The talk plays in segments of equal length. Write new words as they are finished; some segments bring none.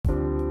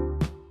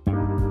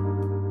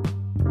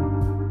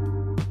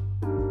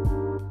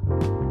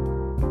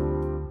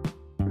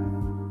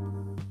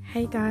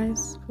Hey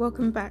guys,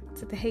 welcome back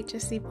to the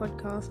HSC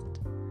podcast.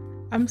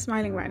 I'm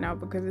smiling right now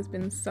because it's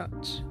been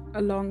such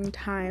a long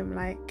time,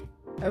 like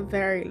a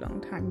very long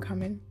time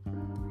coming.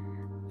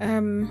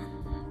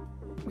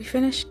 We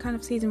finished kind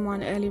of season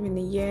 1 earlier in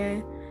the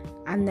year,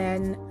 and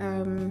then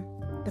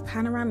the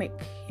panoramic,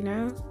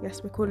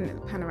 yes, we're calling it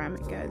the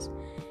panoramic, guys.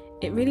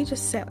 It really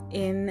just set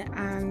in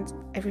and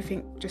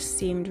everything just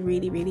seemed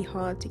really, really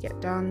hard to get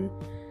done.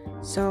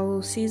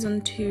 So season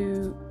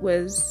 2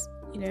 was,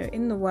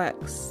 in the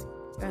works.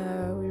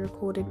 We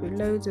recorded with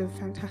loads of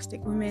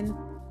fantastic women,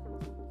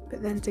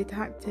 but then to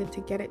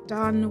get it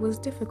done was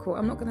difficult,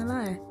 I'm not gonna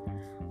lie.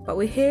 But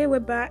we're here,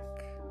 we're back,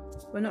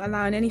 we're not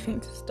allowing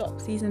anything to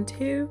stop season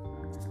 2.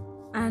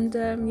 And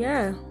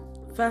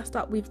first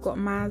up we've got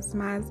Maz.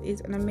 Maz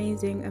is an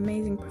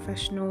amazing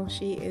professional.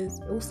 She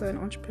is also an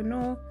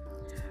entrepreneur,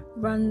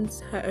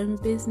 runs her own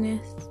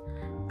business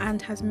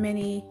and has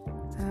many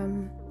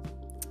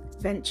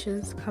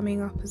ventures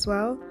coming up as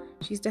well.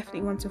 She's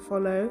definitely one to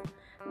follow.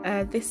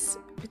 This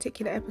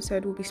particular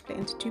episode will be split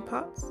into 2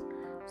 parts,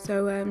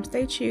 so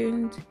stay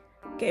tuned,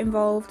 get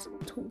involved,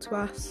 talk to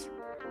us,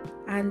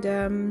 and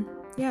I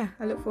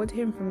look forward to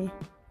hearing from you.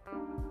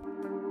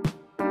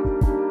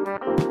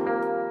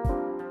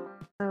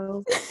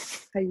 Hello,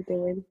 how you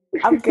doing?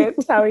 I'm good.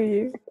 How are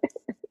you?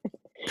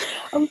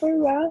 I'm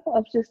very well.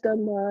 I've just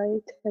done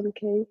my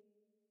 10k.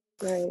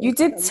 You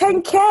did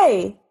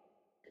 10k?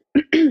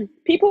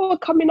 People were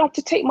coming up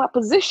to take my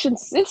position,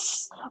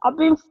 sis. I've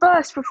been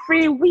first for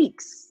 3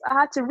 weeks. I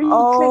had to reclaim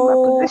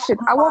my position.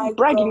 I want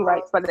bragging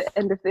rights by the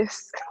end of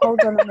this.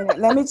 Hold on a minute.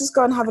 Let me just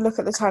go and have a look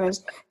at the challenge.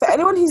 For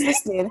anyone who's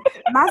listening,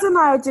 Maz and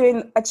I are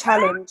doing a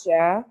challenge,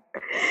 yeah?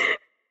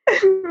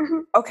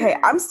 Okay,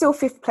 I'm still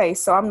 5th place,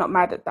 so I'm not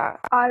mad at that.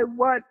 I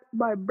want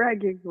my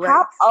bragging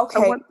rights.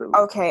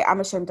 Okay,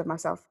 I'm ashamed of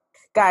myself.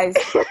 Guys,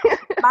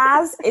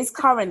 Maz is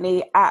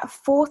currently at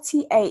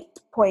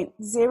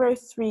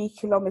 48.03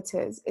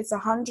 kilometers. It's a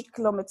 100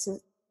 kilometer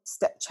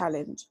step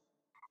challenge.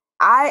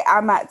 I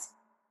am at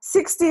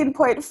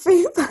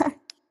 16.35.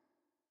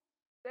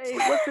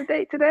 What's the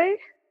date today?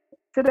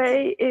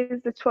 Today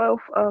is the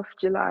 12th of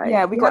July.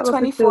 Yeah, we got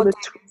 24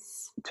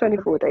 days.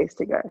 24 days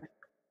to go.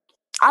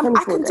 I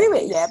can do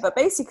it, yeah, but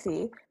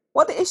basically,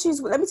 what the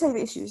issues, let me tell you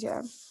the issues,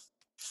 yeah.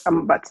 I'm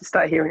about to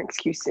start hearing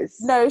excuses.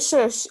 No,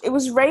 shush. It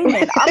was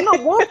raining. I'm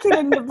not walking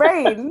in the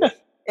rain.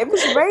 It was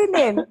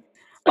raining.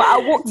 But I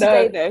walked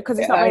today, though, because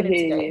it's not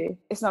raining today.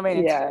 It's not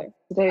raining today.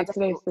 Today's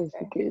supposed to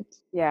be good.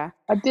 Yeah.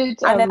 I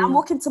did. And then I'm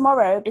walking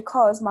tomorrow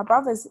because my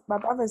brother's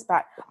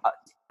back.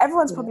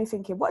 Everyone's probably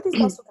thinking, what are these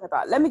girls talking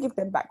about? Let me give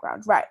them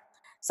background. Right.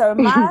 So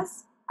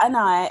Maz and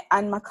I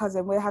and my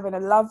cousin, we're having a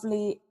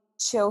lovely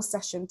chill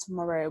session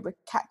tomorrow. We're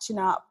catching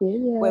up.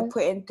 We're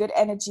putting good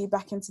energy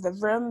back into the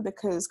room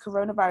because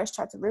coronavirus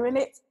tried to ruin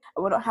it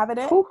and we're not having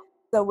it. Ooh.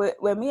 So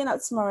we're meeting up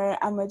tomorrow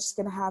and we're just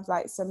gonna have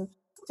like some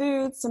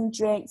food, some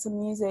drink, some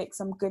music,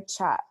 some good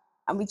chat.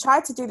 And we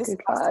tried to do this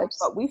last time,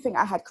 but we think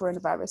I had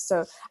coronavirus,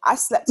 so I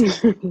slept in.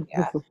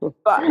 Yeah.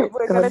 But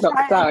we're gonna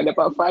knock down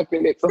about 5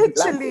 minutes.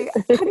 Literally,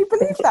 can you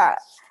believe that?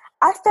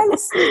 I fell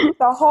asleep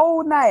the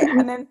whole night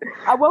and then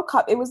I woke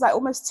up, it was like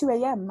almost 2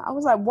 a.m. I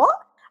was like,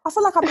 what? I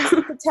feel like I've been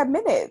sleeping for 10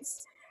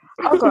 minutes.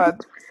 Oh,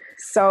 God.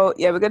 So,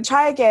 yeah, we're going to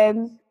try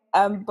again.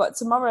 But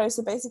tomorrow,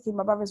 so basically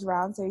my brother's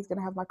around, so he's going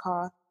to have my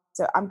car.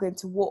 So I'm going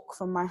to walk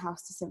from my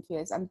house to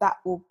Cynthia's, and that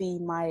will be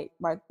my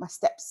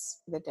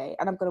steps for the day.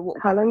 And I'm going to walk.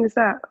 How long is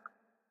that?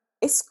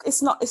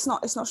 It's not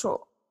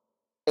short.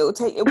 It will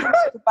take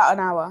about an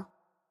hour.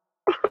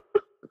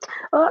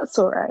 Oh, that's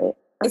all right.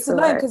 It's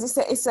annoying because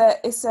it's a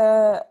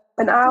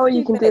an hour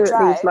you can do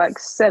at least like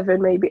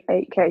 7, maybe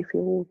 8k if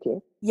you're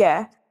walking.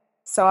 Yeah.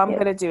 So I'm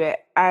going to do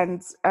it.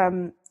 And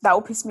that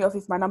will piss me off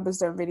if my numbers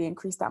don't really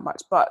increase that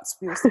much. But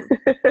we'll see.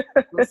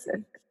 We'll see.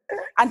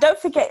 And don't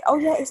forget,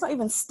 it's not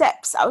even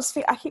steps. I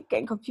keep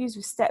getting confused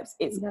with steps.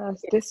 It's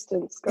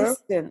distance, girl.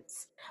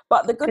 Distance.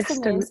 But the good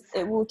thing is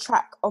it will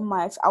track on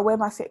I wear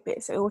my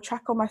Fitbit. So it will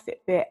track on my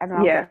Fitbit and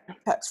I'll get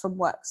perks from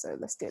work. So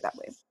let's do it that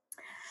way.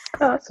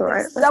 Oh, that's all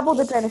right. Double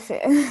the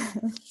benefit.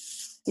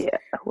 Yeah,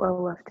 well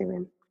worth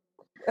doing.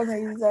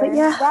 Amazing.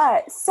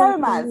 Right. So,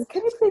 Maz,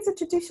 can you please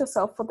introduce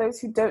yourself for those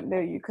who don't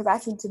know you? Because I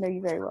seem to know you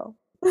very well.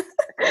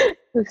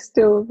 We're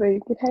still very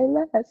good. Hey,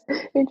 Maz,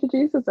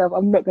 introduce yourself.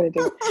 I'm not going to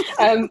do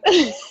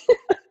it.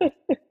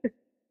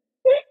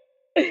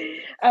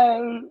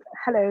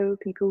 Hello,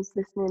 people's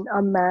listening.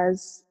 I'm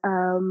Maz,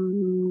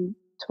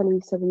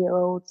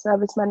 27-year-old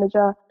service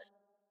manager,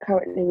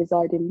 currently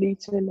reside in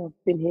Luton.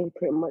 I've been here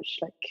pretty much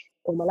like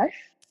all my life.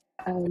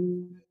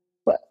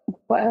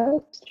 What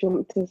else do you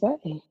want me to say?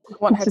 I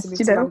want her to move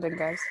to London,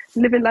 guys.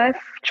 Living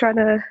life, trying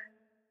to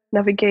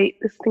navigate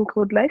this thing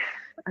called life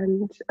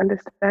and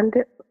understand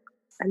it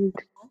and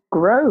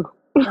grow.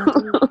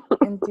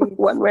 Indeed.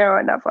 One way or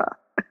another.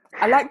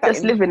 I like that.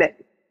 Just living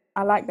it.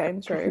 I like that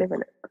intro. Just living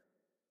it.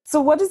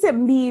 So what does it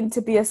mean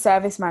to be a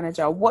service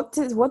manager? What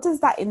does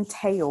that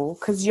entail?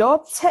 Because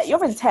you're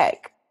in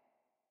tech.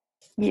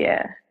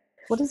 Yeah.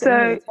 What does it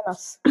mean? Tell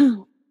us.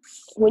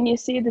 When you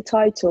see the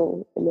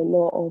title in a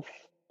lot of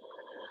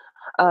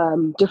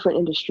different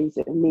industries,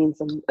 it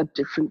means a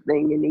different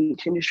thing in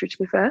each industry, to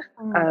be fair.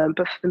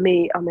 But for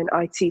me, I'm an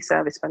IT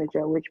service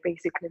manager, which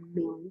basically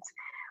means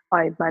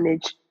I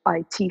manage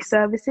IT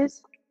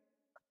services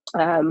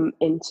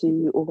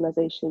into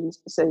organizations.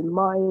 So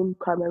mine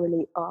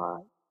primarily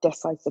are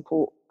desk side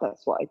support.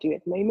 That's what I do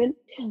at the moment,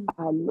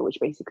 which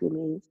basically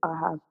means I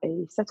have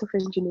a set of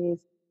engineers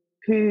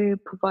who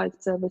provide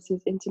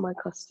services into my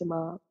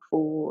customer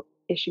for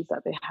issues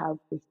that they have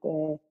with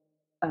their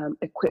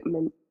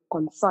equipment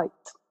on site.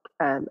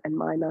 And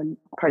mine are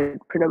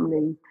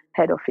predominantly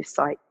head office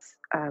sites.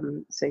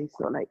 So it's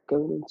not like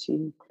going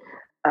into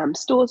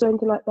stores or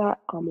anything like that.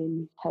 I'm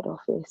in head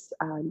office,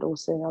 and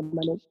also I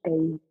manage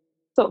a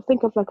sort of,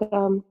 think of like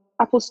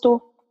Apple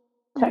Store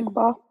tech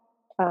bar.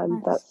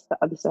 Nice. That's the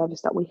other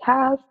service that we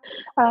have.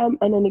 And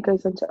then it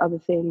goes into other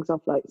things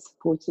of like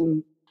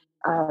supporting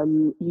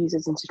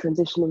users into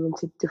transitioning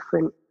into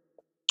different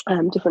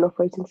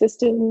operating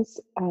systems.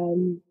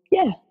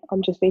 Yeah,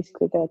 I'm just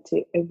basically there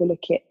to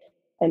overlook it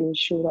and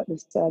ensure that the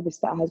service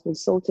that has been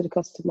sold to the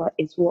customer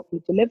is what we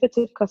deliver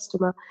to the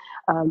customer,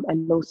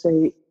 and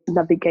also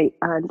navigate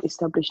and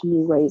establish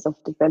new ways of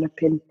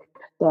developing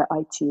their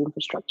IT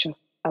infrastructure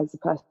as a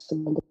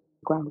person on the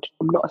ground.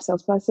 I'm not a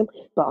salesperson,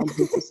 but I'm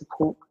here to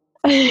support.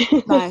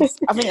 Nice.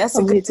 I think that's a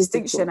I'm here good to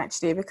distinction, support.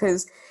 actually,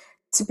 because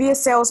to be a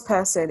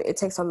salesperson, it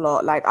takes a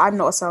lot. Like, I'm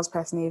not a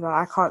salesperson either.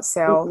 I can't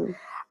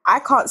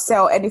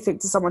sell anything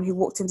to someone who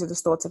walked into the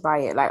store to buy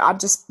it. Like, I'm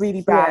just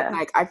really bad. Yeah.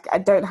 Like, I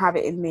don't have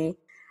it in me.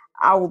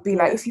 I will be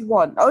like, Yeah. if you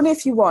want, only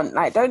if you want.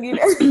 Like, don't you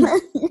know?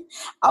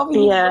 I'll be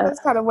using Yeah. those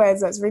kind of words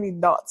that's really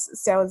not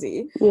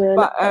salesy. Yeah.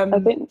 But I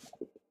think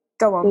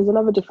go on. there's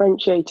another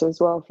differentiator as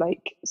well.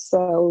 Like,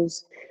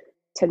 sales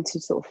tend to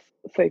sort of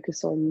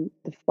focus on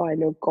the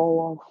final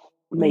goal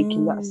of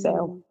making that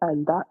sale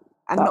and that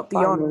not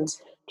final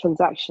beyond.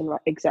 transaction,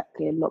 right?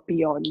 Exactly, and not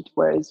beyond.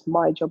 Whereas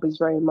my job is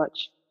very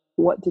much,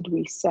 what did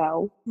we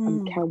sell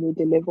and can we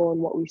deliver on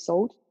what we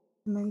sold?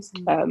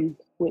 Amazing.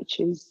 Which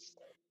is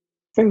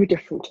very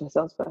different to a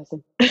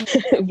salesperson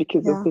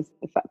because of the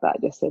fact that I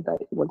just said that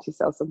once you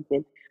sell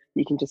something,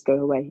 you can just go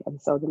away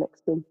and sell the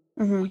next thing.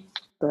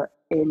 But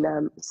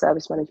in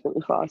service management,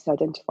 if I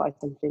identify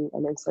something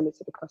and then sell it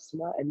to the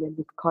customer, and then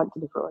we can't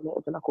deliver on it,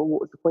 we're like, well,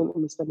 what was the point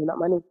in me spending that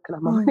money? Can I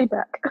have my money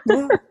back?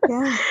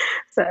 Yeah.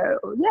 So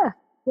yeah,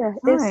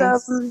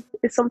 Nice.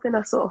 it's something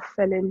I sort of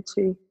fell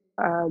into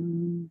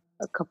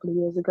a couple of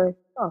years ago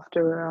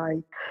after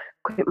I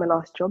quit my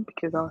last job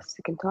because I was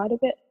sick and tired of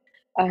it.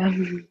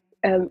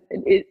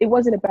 It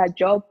wasn't a bad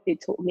job.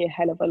 It taught me a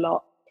hell of a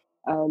lot,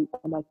 and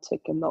I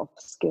took a lot of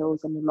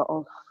skills and a lot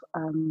of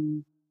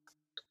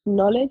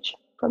knowledge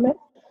from it.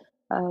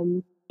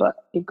 But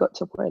it got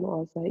to a point where I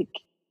was like,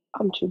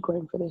 I'm too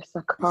grown for this.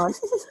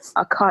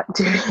 I can't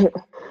do it.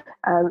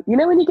 You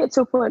know, when you get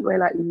to a point where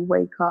like you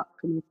wake up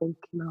and you think,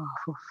 no,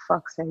 for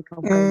fuck's sake,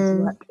 I'm going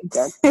to work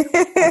again.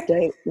 I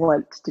don't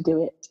want to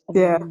do it.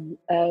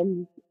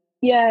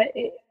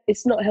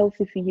 It's not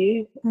healthy for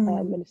you,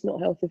 and it's not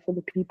healthy for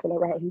the people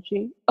around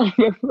you. I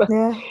remember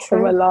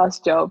in my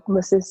last job,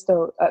 my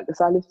sister,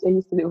 because I used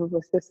to live with my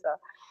sister,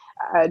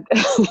 and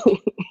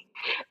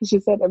she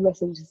sent a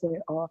message to say,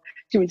 "Oh,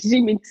 she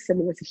didn't mean to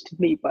send a message to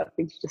me, but I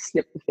think she just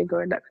slipped the finger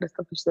and that kind of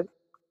stuff." And she said,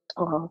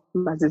 "Oh,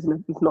 Maz is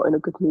not in a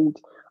good mood.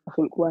 I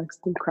think work's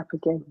been crap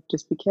again.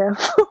 Just be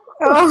careful."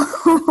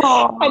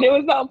 And it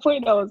was that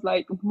point I was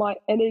like, my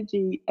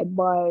energy and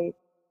my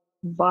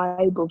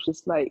vibe of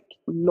just like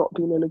not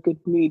being in a good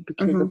mood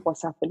because of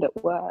what's happened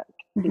at work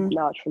is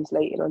now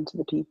translating onto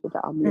the people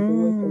that I'm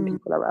living with and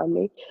people around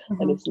me,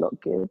 and it's not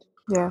good.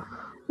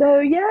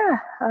 So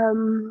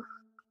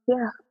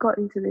got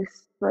into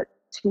this like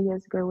 2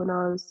 years ago when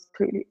I was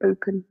totally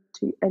open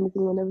to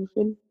anything and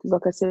everything. Because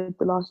like I said,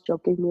 the last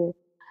job gave me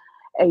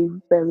a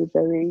very,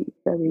 very,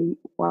 very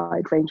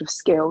wide range of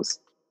skills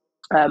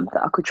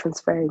that I could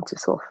transfer into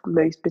sort of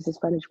most business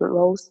management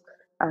roles.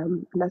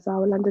 And that's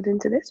how I landed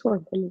into this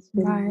one. And it's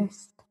been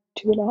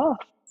 2.5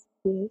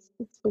 years.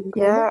 It's been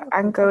great.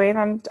 And going.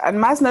 And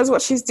Maz knows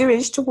what she's doing.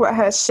 She's talking about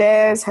her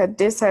shares, her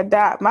this, her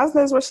that. Maz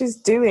knows what she's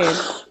doing.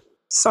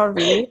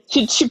 Sorry.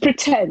 She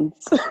pretends.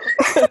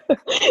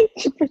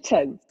 She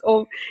pretends.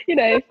 Or, you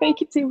know,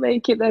 fake it to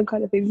make it, them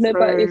kind of things. No,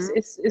 but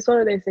it's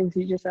one of those things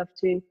you just have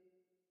to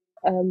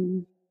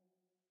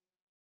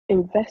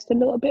invest a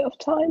little bit of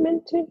time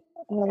into.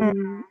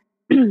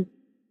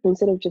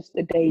 Instead of just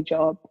a day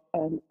job,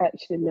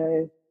 actually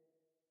know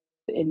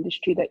the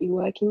industry that you're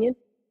working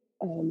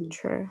in.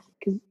 True.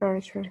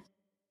 Very true.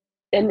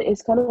 And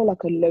it's kind of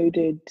like a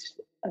loaded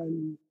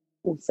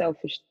or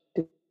selfish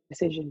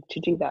decision to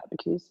do that,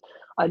 because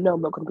I know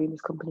I'm not going to be in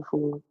this company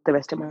for the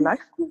rest of my life.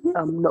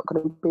 I'm not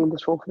going to be in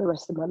this role for the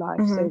rest of my life.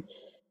 So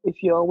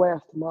if you're aware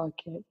of the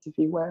market, if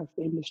you're aware of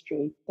the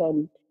industry,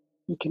 then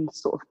you can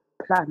sort of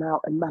plan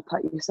out and map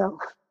out yourself.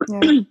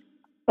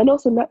 And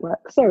also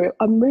network. Sorry,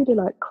 I'm really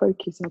like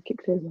croaky, so I'll keep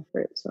clearing my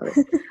throat. Sorry.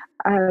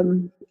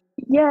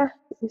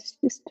 It's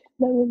just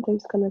knowing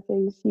those kind of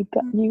things.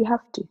 You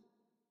have to.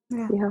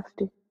 Yeah. You have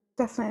to.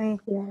 Definitely.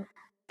 Yeah.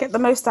 Get the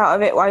most out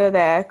of it while you're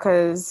there,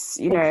 because,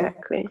 you know,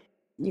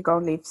 you're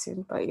going to leave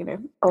soon, but you know.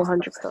 Oh,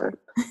 100%.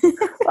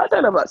 I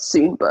don't know about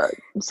soon, but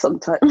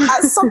sometime.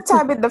 At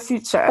sometime in the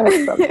future. At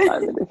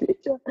sometime in the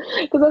future.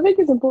 Because I think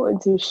it's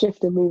important to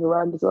shift and move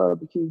around as well,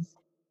 because,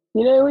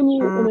 you know, when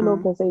you're in an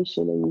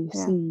organisation and you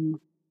see,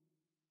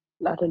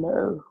 I don't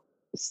know,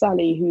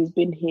 Sally, who's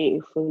been here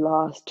for the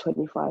last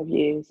 25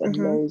 years and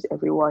knows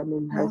everyone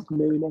and has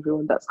known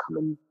everyone that's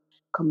come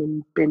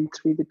and been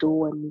through the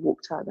door and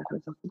walked out, that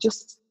kind of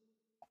stuff.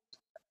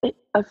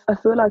 I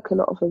feel like a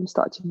lot of them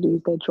start to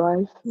lose their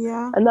drive.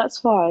 Yeah. And that's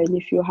fine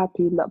if you're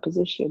happy in that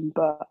position,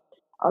 but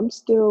I'm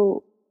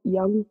still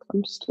young.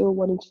 I'm still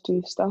wanting to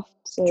do stuff.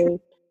 So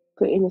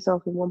putting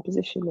yourself in one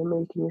position and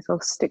making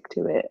yourself stick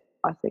to it,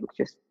 I think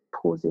just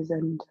pauses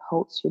and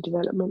halts your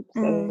development.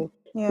 So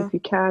if you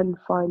can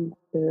find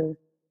the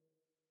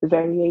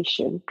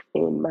variation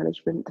in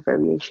management, the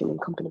variation in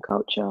company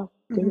culture,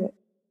 do it.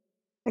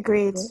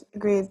 Agreed.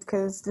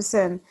 Because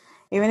listen,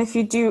 even if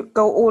you do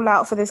go all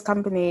out for this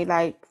company,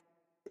 like,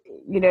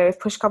 you know, if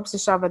push comes to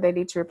shove and they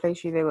need to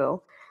replace you, they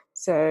will.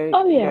 So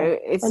you know,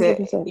 it's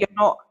 100%.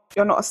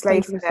 you're not a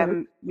slave 100%. for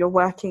them. You're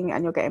working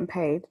and you're getting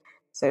paid.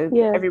 So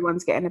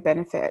everyone's getting a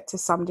benefit to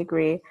some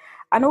degree.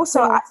 And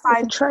also, I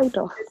find it's a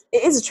trade-off.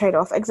 It is a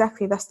trade-off.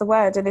 Exactly, that's the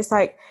word. And it's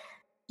like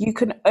you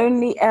can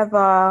only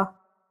ever,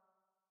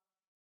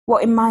 well,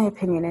 in my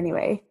opinion,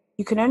 anyway,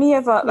 you can only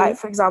ever, like,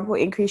 for example,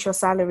 increase your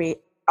salary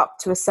up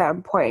to a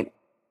certain point.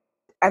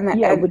 And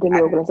within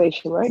the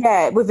organisation, right?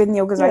 Yeah, within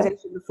the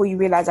organisation before you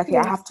realise, okay,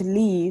 I have to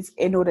leave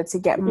in order to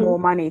get more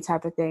money,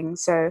 type of thing.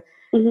 So,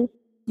 you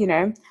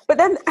know. But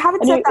then,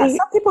 having said that,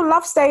 some people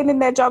love staying in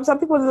their jobs. Some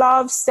people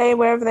love staying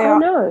wherever they are.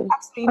 I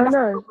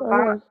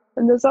know.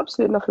 And there's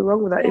absolutely nothing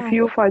wrong with that. If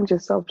you find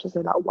yourself just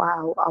like,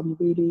 wow, I'm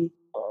really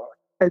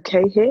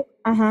okay here,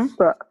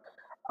 but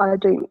I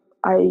don't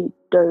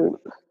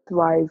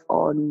thrive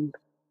on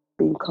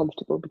being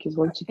comfortable, because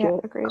once you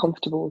get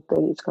comfortable,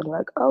 then it's kind of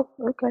like, oh,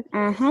 okay.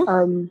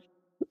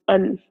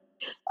 And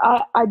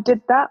I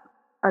did that.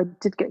 I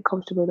did get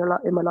comfortable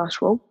in my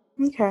last role.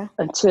 Okay.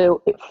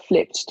 Until it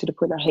flipped to the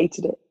point I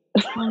hated it.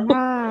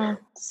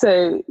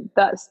 So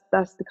that's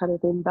the kind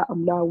of thing that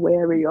I'm now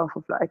wary of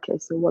like, okay,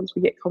 so once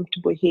we get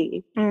comfortable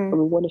here and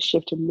we want to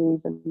shift and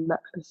move and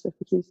that kind of stuff,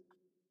 because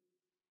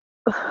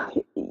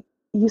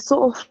you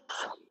sort of,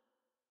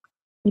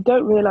 you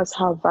don't realize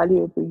how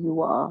valuable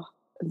you are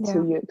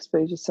until you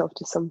expose yourself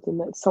to something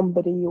like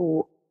somebody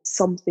or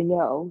something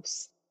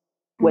else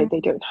where they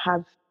don't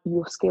have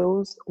your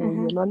skills or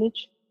your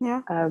knowledge.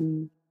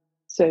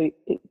 So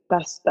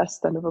that's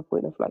another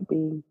point of like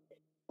being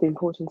the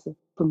importance of,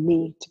 for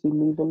me, to be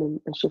moving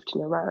and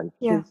shifting around,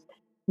 because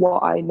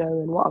what I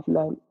know and what I've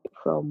learned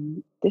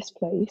from this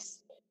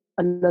place,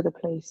 another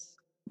place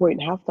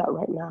won't have that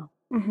right now.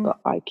 But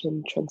I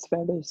can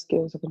transfer those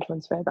skills, I can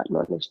transfer that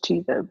knowledge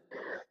to them.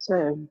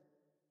 So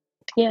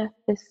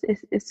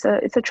it's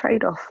a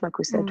trade-off, like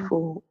we said,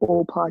 for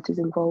all parties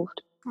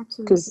involved.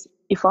 Absolutely. Because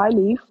if I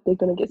leave, they're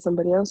going to get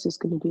somebody else who's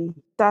going to be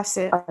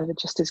either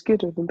just as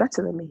good or even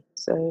better than me.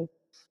 So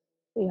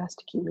it has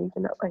to keep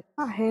moving that way.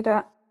 I hear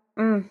that.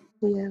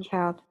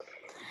 Child.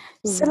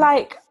 So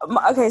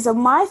so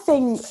my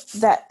thing,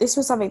 that this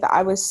was something that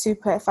I was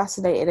super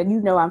fascinated, and you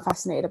know I'm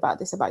fascinated about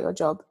this, about your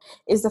job,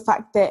 is the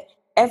fact that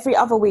every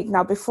other week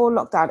now, before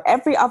lockdown,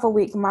 every other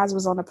week Maz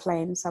was on a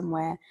plane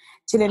somewhere,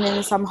 chilling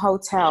in some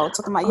hotel,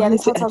 talking about,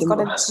 this hotel's got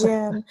a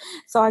gym,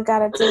 so I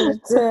gotta do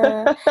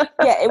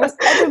it was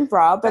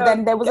Edinburgh, but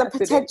then there was a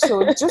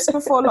potential just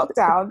before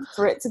lockdown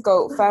for it to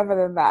go further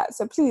than that.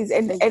 So please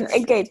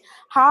engage.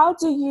 How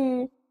did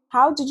you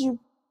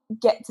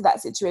get to that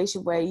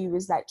situation where you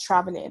was like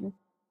traveling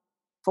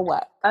for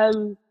work?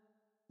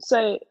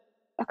 So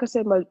like I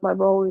said, my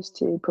role is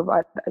to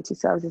provide IT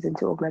services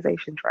into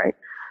organizations, right?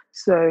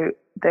 So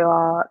there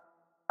are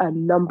a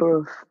number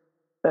of,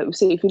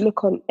 so if you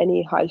look on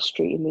any high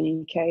street in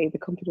the UK, the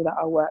company that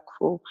I work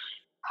for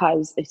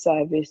has a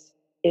service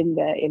in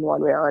there in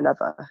one way or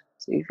another.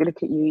 So if you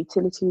look at your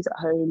utilities at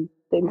home,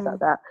 things like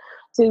that.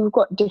 So we've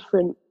got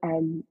different,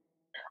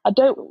 I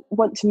don't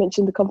want to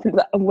mention the company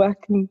that I'm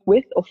working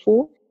with or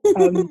for,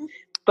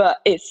 but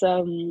it's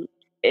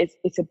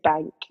a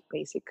bank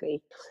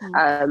basically,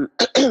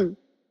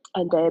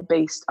 and they're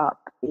based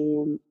up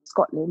in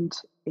Scotland,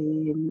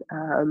 in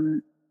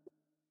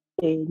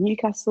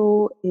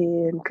Newcastle,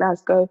 in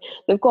Glasgow.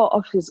 They've got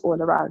offices all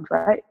around,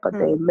 right? But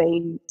the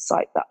main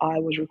site that I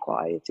was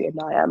required to, and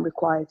I am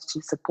required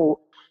to support,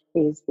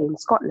 is in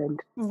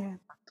Scotland.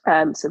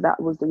 So that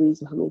was the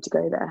reason for me to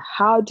go there.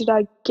 How did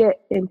I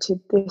get into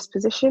this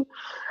position?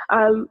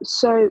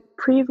 So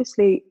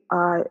previously,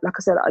 like I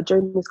said, I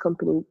joined this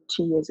company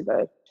 2 years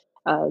ago,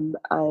 and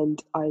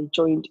I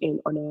joined in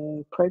on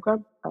a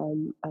program,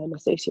 an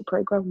associate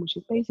program, which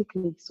is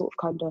basically sort of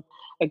kind of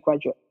a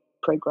graduate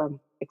program,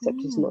 except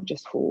it's not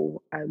just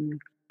for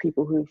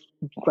people who've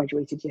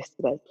graduated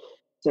yesterday.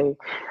 So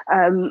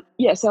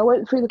so I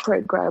went through the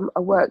program. I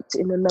worked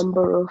in a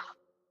number of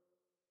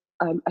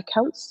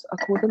accounts, I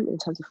call them, in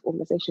terms of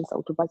organizations that I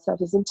would provide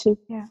services into.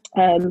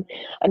 And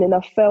then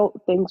I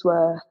felt things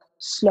were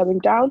slowing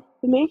down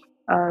for me.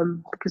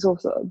 because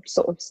also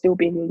sort of still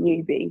being a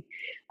newbie,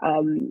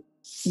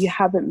 you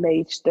haven't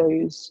made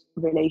those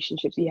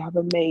relationships. You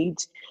haven't made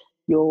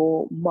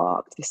your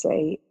mark to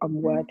say,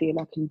 I'm worthy and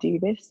I can do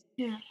this.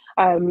 Yeah.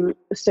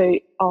 So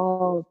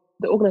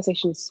the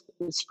organisation is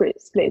split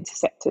into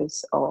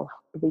sectors of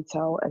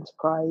retail,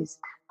 enterprise,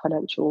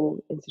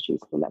 financial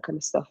institutions, and that kind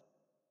of stuff.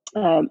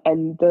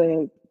 And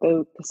the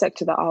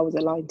sector that I was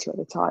aligned to at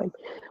the time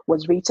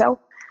was retail.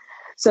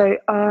 So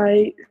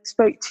I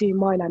spoke to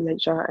my line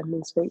manager and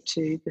then spoke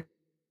to the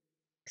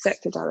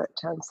sector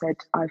director and said,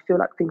 I feel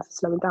like things are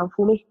slowing down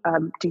for me.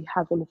 Do you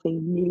have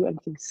anything new,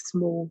 anything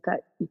small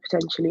that you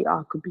potentially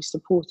could be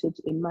supported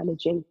in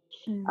managing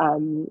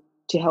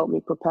to help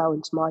me propel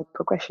into my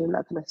progression and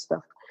that kind of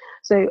stuff?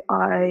 So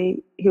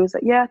he was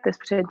like, yeah, there's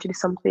potentially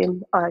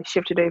something. I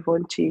shifted over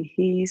onto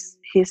his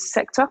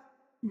sector.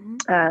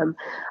 And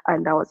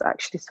I was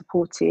actually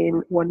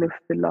supporting one of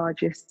the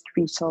largest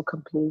retail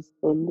companies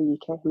in the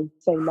UK. I mean,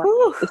 saying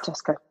that, it's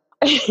Tesco.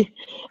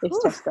 It's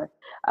Tesco.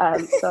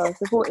 So I was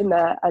supporting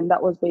there, and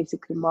that was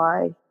basically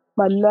my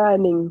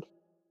learning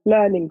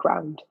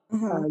ground,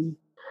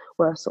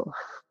 where I sort of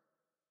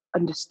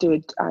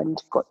understood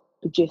and got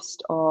the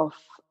gist of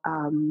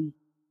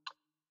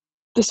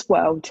this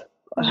world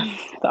that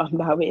I'm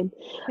now in,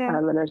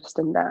 and I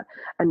understand that.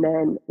 And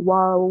then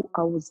while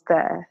I was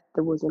there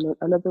was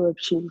another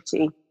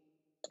opportunity,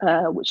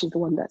 which is the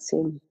one that's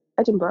in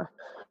Edinburgh.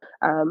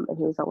 And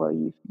he was like, well,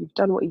 you've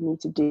done what you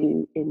need to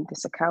do in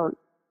this account.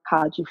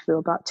 How do you feel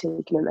about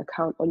taking an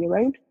account on your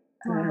own?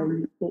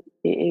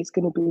 It is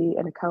going to be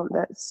an account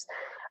that's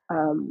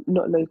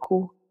not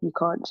local. You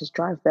can't just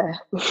drive there.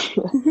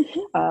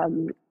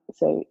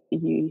 So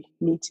you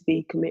need to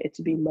be committed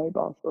to being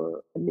mobile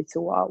for a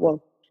little while.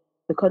 Well,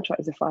 the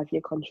contract is a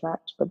 5-year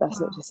contract, but that's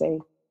not to say.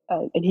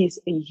 And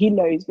he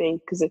knows me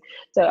because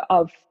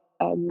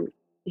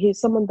he's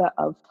someone that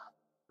I've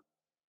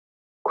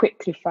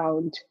quickly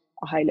found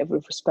a high level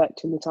of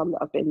respect in the time that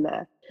I've been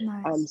there.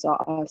 Nice. So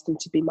I asked him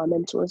to be my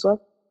mentor as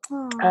well.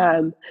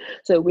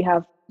 So we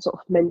have sort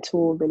of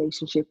mentor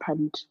relationship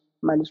and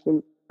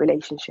management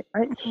relationship,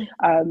 right?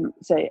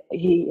 So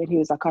he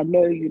was like, I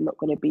know you're not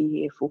going to be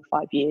here for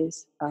 5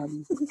 years,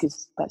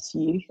 because that's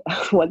you.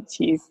 Once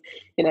you've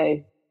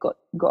got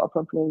a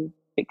problem,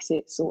 fix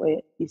it, sort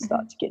it, you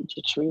start to get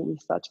jittery and you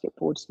start to get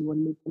bored, so you want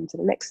to move on to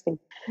the next thing.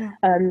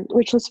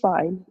 Which was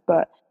fine,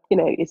 but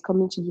it's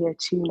coming to year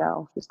 2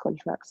 now of this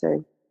contract,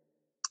 so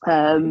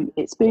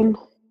it's been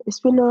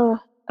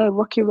a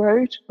rocky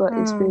road, but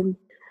it's been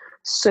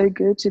so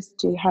good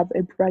to have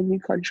a brand new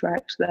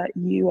contract that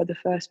you are the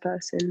first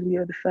person,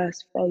 you're the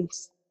first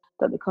face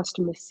that the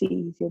customer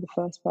sees, you're the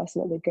first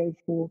person that they go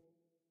for.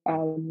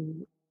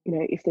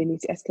 If they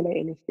need to escalate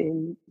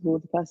anything, you're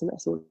the person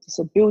that's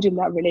so building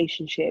that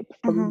relationship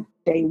from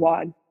day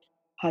one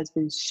has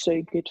been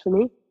so good for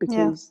me,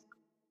 because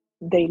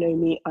they know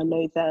me, I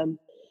know them,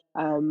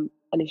 and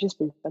it's just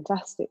been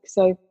fantastic.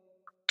 So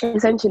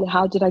essentially,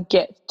 how did I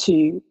get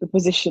to the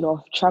position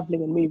of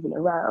traveling and moving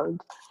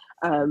around?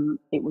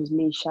 It was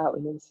me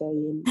shouting and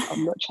saying,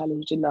 I'm not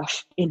challenged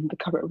enough in the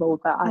current role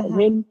that I am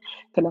in.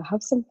 Can I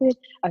have something?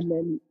 And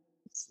then,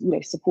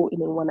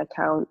 supporting in one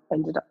account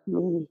ended up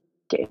me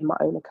getting my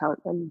own account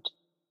and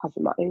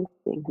having my own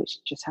thing,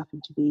 which just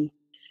happened to be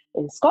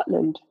in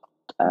Scotland.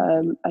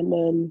 And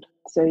then,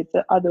 so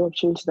the other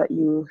opportunity that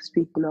you were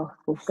speaking of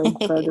going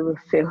further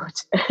afield,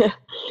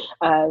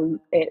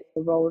 it's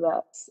a role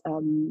that's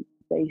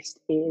based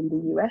in the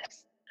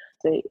US.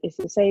 So it's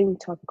the same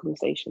type of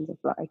conversations of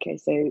like, okay,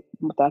 so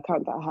the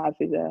account that I have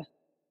is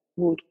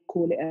we'll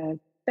call it a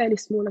fairly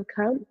small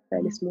account,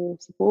 fairly small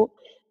support.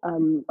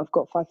 I've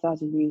got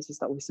 5,000 users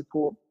that we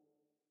support.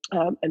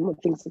 And when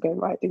things are going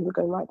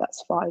right,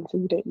 that's fine. So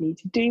we don't need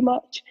to do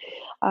much.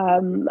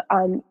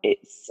 And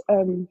it's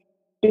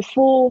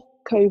before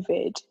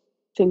COVID,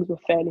 things were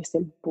fairly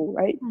simple,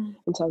 right?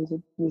 In terms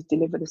of we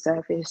deliver the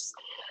service.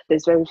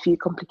 There's very few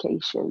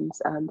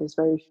complications, and there's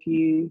very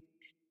few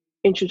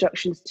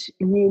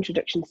new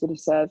introductions to the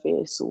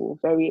service or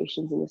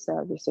variations in the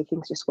service. So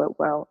things just went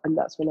well. And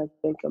that's when I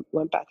think I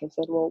went back and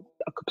said, well,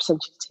 I could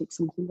potentially take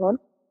something on.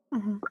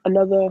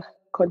 Another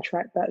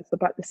contract that's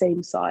about the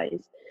same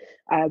size.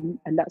 And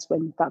that's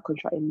when that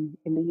contract in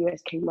the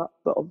US came up.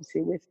 But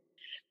obviously with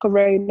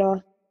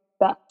Corona,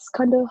 that's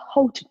kind of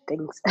halted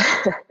things.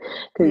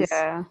 Because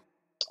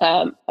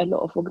a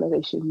lot of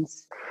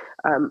organizations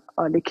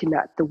are looking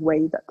at the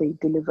way that they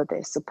deliver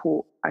their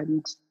support,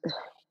 and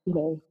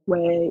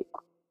where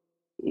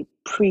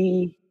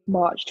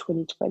pre-March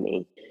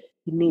 2020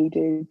 you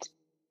needed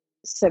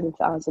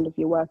 7,000 of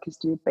your workers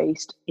to be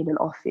based in an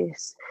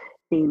office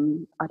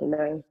in, I don't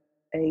know,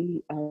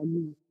 a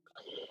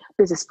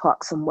business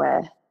park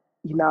somewhere.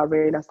 You now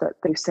realize that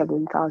those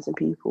 7,000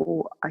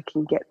 people, I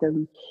can get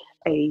them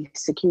a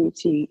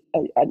security,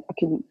 and I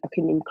can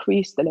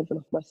increase the level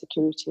of my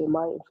security and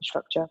my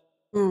infrastructure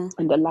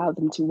and allow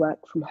them to work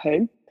from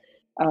home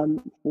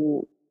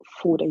for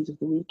 4 days of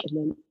the week. And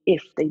then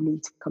if they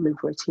need to come in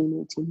for a team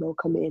meeting, they'll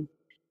come in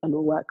and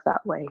we'll work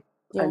that way.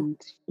 And,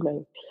 you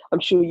know, I'm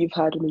sure you've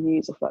heard on the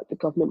news of like the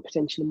government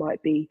potentially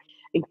might be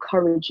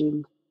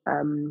encouraging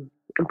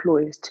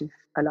employers to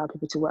allow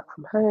people to work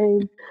from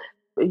home.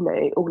 You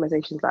know,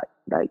 organizations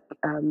like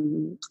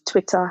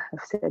Twitter have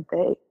said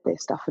their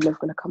staff are never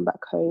going to come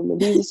back home,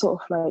 and these are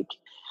sort of like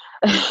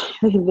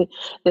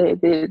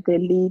they're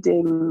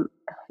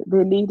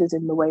leaders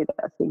in the way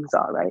that things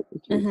are, right?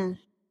 Because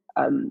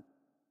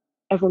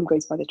everyone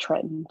goes by the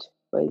trend.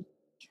 Where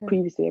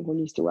previously everyone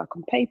used to work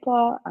on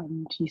paper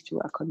and used to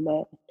work on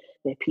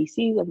their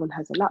PCs. Everyone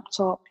has a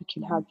laptop. You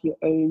can have your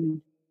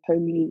own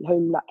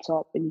home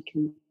laptop, and you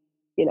can,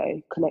 you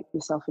know, connect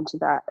yourself into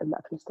that and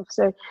that kind of stuff.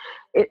 So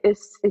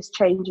it's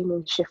changing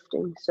and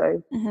shifting.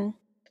 So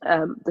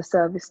the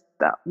service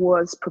that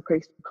was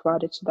proposed to be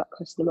provided to that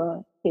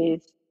customer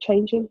is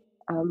changing,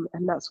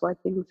 and that's why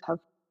things have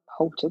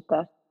halted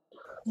there.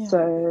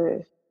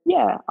 So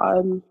yeah,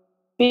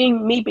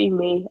 being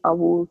me, I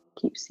will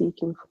keep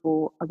seeking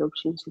for other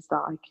opportunities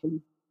that I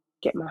can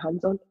get my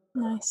hands on.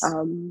 Nice.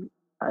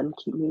 And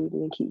keep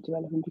moving and keep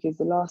developing, because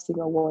the last thing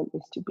I want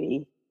is to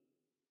be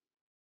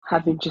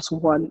having just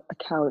one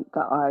account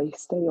that I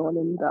stay on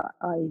and that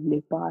I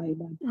live by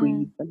and I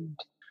breathe and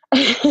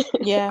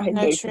I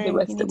know for the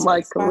rest of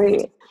my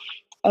career.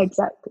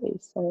 Exactly.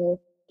 So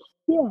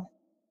yeah.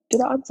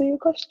 Did I answer your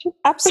question?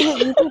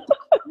 Absolutely.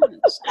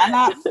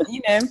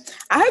 And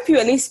I hope you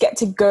at least get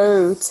to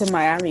go to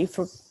Miami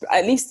for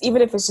at least,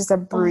 even if it's just a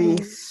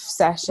brief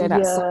session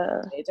at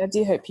some stage. I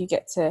do hope you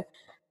get to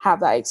have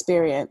that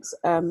experience.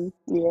 But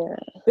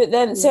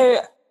then,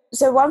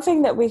 so one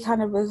thing that we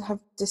kind of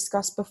have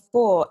discussed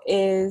before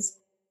is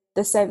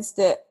the sense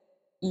that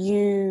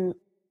you,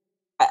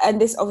 and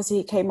this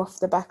obviously came off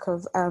the back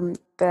of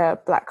the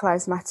Black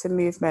Lives Matter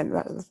movement,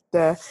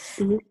 the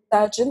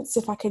resurgence,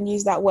 if I can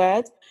use that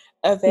word,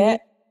 of it.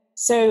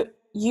 So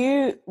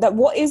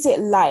what is it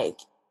like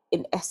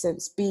in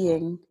essence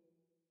being,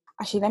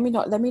 actually let me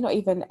not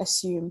even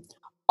assume,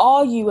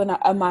 are you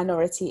a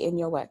minority in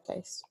your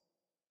workplace?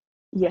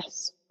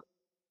 Yes.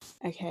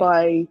 Okay.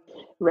 By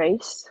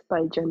race,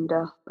 by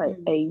gender, by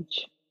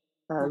age.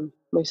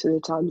 Most of the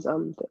times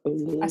I'm the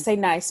only... I say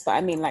nice, but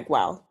I mean like,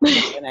 well,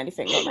 not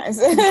anything not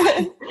nice.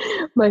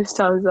 Most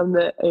times I'm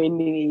the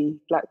only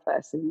Black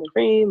person in the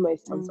room.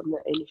 Most times I'm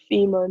the only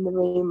female in the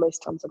room.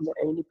 Most times I'm the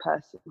only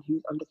person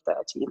who's under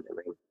 30 in the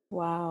room.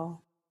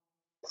 Wow.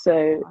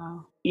 So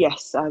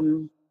yes,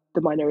 I'm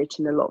the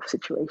minority in a lot of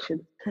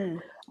situations.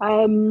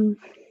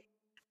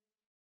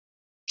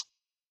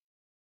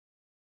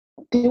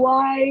 Do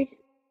I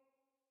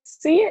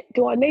see it?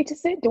 Do I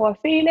notice it? Do I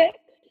feel it?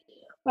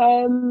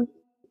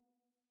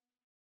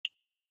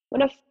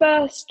 When I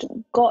first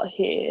got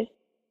here,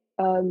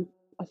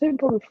 I think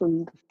probably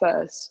from the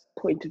first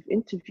point of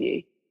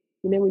interview,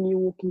 you know, when you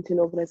walk into an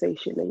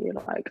organisation and you're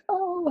like,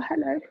 oh,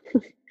 hello,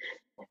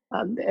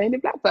 I'm the only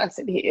Black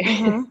person here.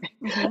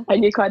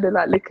 And you're kind of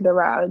like looking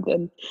around,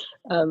 and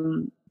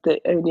the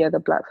only other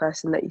Black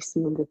person that you see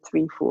in the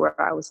 3-4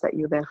 hours that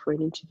you're there for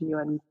an interview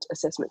and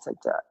assessment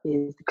centre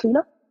is the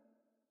cleaner.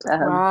 Who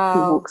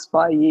walks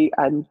by you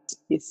and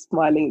is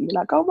smiling, and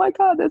you're like, oh my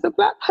God, there's a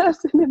Black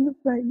person in the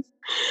place.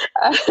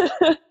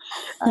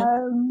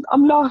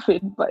 I'm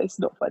laughing, but it's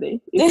not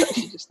funny. It's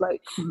actually just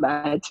like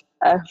mad.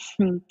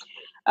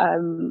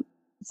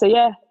 So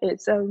yeah,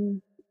 it's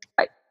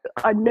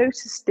I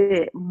noticed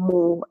it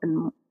more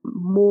and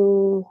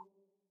more,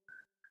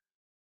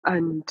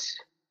 and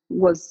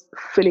was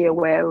fully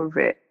aware of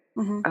it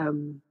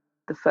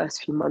the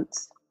first few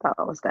months that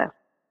I was there.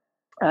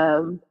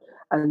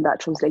 And that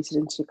translated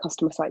into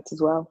customer sites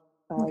as well,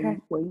 where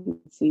you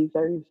see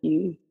very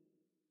few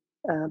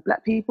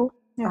Black people.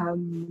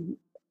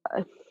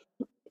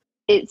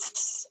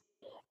 It's,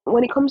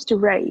 when it comes to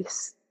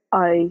race,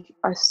 I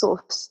sort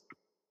of,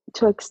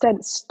 to an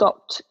extent,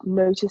 stopped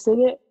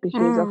noticing it,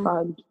 because I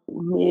found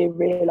me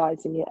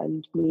realising it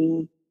and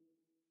me...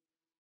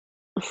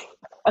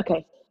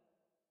 Okay,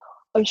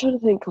 I'm trying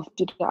to think of,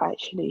 did I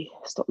actually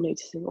stop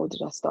noticing or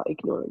did I start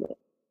ignoring it?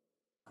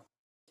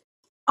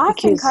 I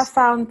think I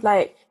found,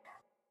 like,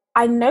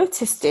 I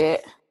noticed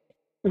it,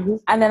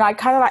 and then I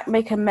kind of like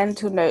make a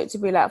mental note to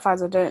be like,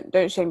 Faisal,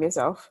 don't shame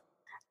yourself.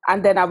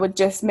 And then I would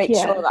just make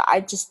sure that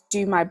I just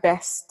do my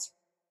best.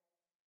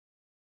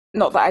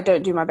 Not that I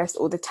don't do my best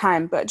all the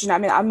time, but do you know what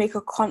I mean? I make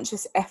a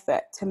conscious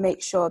effort to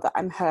make sure that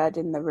I'm heard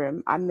in the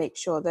room. I make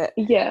sure that...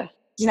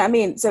 Do you know what I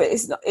mean? So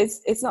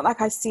it's not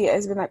like I see it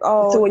as being like,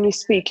 oh... So when you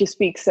speak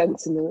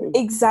sense in the room.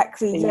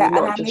 Exactly, and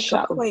I make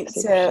a point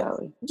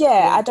to...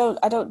 I don't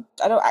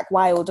act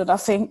wild or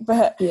nothing,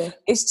 but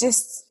it's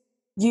just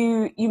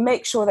you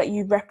make sure that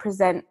you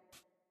represent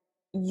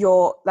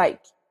your,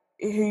 like,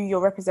 who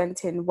you're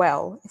representing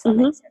well, if that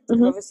makes sense.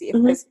 Obviously,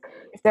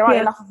 if there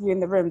aren't enough of you in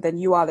the room, then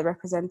you are the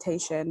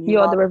representation. You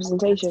are the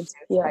representation.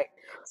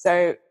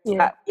 So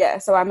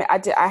I mean,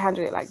 I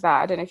handled it like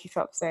that. I don't know if you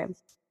felt the same.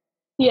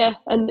 Yeah,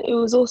 and it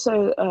was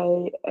also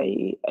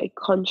a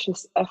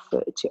conscious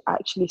effort to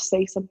actually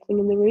say something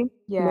in the room,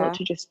 not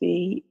to just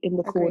be in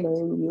the corner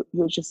and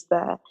you're just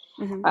there.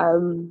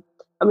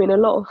 I mean, a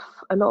lot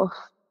of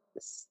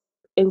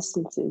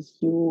instances,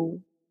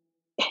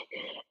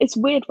 it's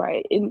weird,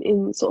 right?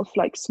 In sort of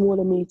like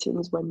smaller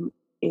meetings, when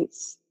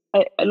it's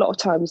a lot of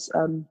times,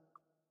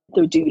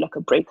 they'll do like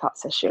a breakout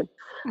session.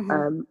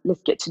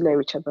 Let's get to know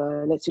each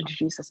other, let's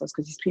introduce ourselves,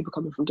 because these people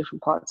coming from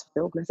different parts of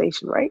the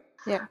organization, right?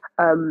 Yeah.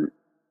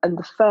 And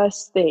the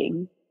first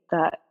thing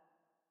that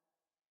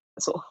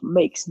sort of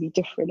makes me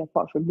different,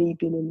 apart from me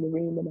being in the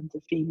room and I'm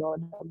the female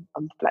and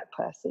I'm the black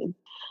person,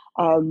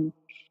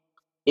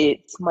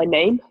 it's my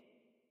name.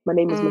 My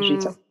name is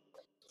Majita.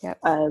 Yep.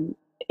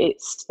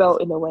 It's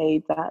spelled in a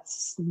way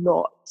that's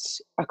not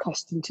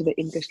accustomed to the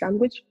English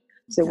language.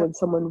 So when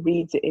someone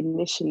reads it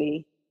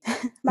initially,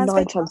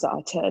 9 times out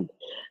of 10,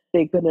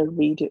 they're gonna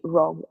read it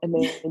wrong, and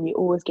then you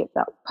always get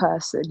that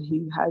person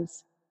who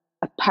has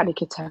a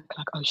panic attack,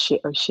 like, oh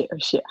shit,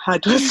 how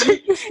do I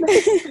say this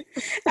name?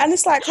 And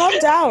it's like, calm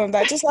down,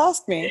 like, just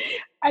ask me.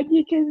 And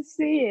you can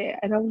see it,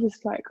 and I'm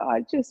just like,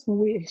 I just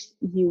wish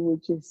you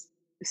would just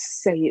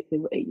say it the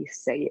way you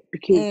say it,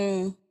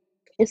 because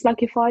it's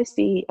like, if I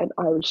see an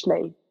Irish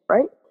name,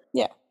 right?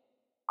 Yeah.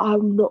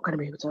 I'm not going to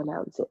be able to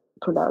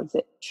pronounce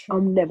it. True.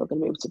 I'm never going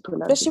to be able to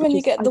pronounce it. Especially when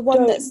you get the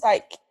one that's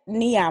like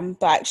Niam,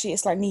 but actually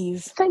it's like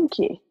Neve. Thank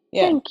you.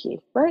 Yeah. Thank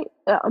you. Right?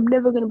 I'm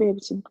never going to be able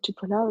to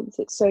pronounce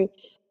it. So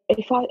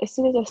as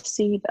soon as I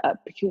see that,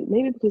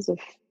 because of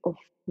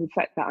the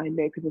fact that I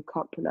know people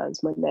can't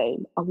pronounce my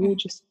name, I will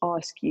just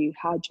ask you,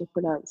 how do you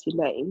pronounce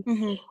your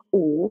name?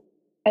 Or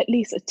at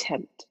least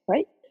attempt,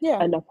 right? Yeah.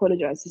 And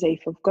apologize to say,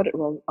 if I've got it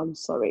wrong, I'm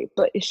sorry.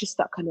 But it's just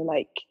that kind of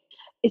like,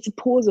 it's a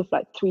pause of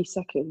like 3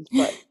 seconds,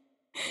 but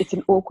it's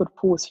an awkward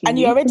pause for you. And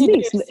you already know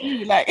it's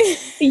you, like.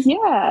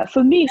 Yeah,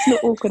 for me, it's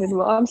not awkward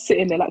anymore. I'm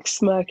sitting there like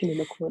smirking in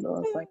the corner. I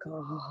was like,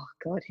 oh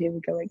God, here we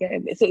go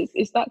again.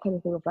 It's that kind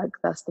of thing of like,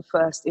 that's the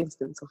first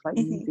instance of like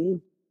you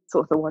being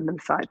sort of the one on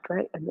the side,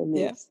 right? And then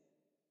it's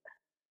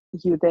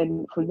you.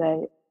 Then from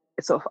there,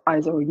 it's sort of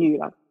eyes on you,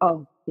 like,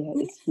 oh yeah,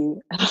 it's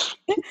you.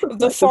 The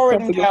like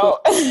foreign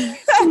girl. Yeah,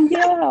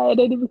 and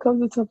then it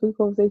becomes a topic of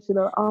conversation.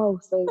 Of, oh,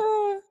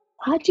 so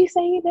how do you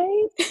say your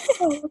name?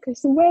 Oh, okay,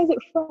 so where is it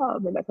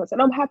from? And that kind of stuff.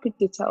 And I'm happy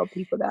to tell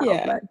people that,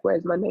 of like,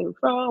 where's my name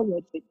from?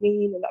 What does it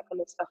mean? And that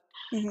kind of stuff.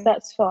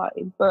 That's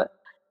fine. But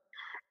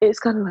it's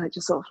kind of like,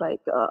 just sort of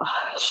like,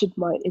 should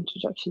my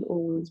introduction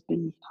always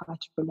be how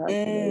to pronounce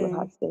my name or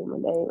how to say my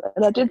name?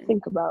 And I did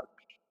think about,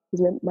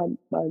 because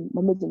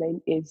my middle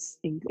name is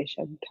English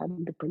and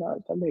can be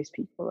pronounced by most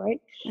people, right?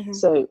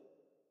 So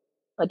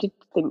I did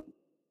think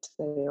to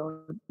say,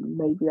 oh,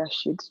 maybe I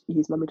should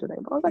use my middle name.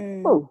 But I was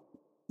like, oh,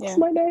 what's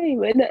my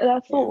name? And I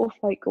thought of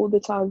like all the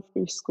time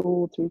through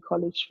school, through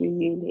college, through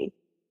uni,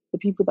 the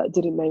people that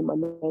didn't know my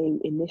name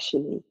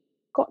initially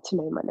got to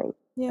know my name.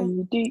 Yeah.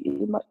 And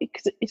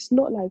because it's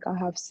not like I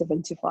have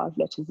 75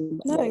 letters in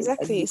my name. No,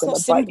 exactly. And it's you're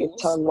not gonna bite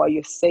symbols. your tongue while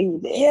you're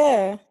saying it.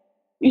 Yeah.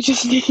 You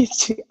just need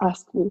to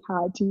ask me,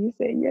 how do you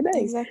say your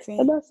name? Exactly.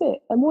 And that's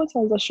it. And more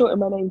times I shorten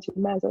my name to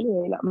Maz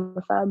anyway. Like,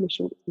 my family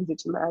shortens it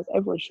to Maz.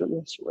 Everyone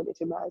shortens it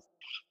to Maz.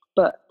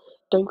 But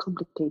don't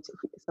complicate it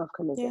for yourself,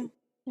 kind of thing.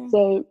 Yeah.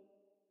 So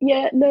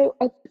yeah, no,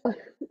 I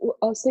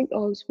was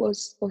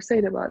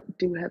saying about,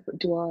 do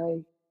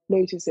I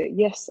notice it?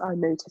 Yes, I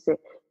notice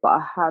it, but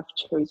I have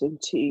chosen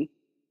to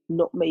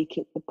not make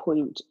it the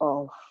point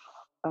of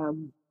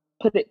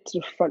put it to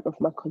the front of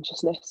my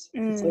consciousness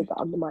to say that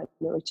I'm the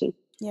minority.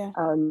 Yeah.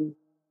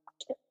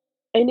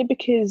 Only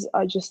because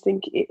I just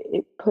think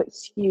it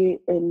puts you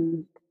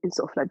in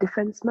sort of like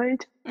defense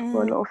mode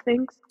for a lot of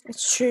things.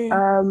 It's true.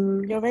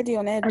 You're already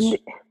on edge. And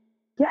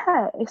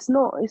yeah, it's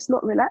not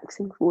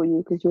relaxing for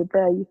you, because you're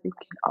there, you're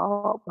thinking,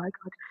 oh my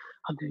God,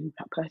 I'm the only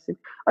black person.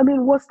 I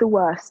mean, what's the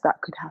worst that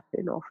could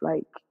happen? Of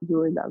like,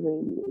 you're in that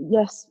room,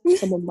 yes,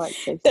 someone might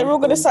say they're all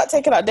gonna start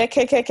taking out their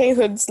KKK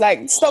hoods. Like,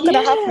 it's not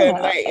gonna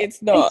happen. Like,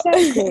 it's not.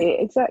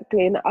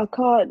 Exactly. And I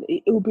can't.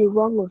 It would be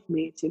wrong of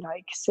me to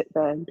like sit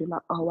there and be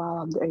like, oh wow,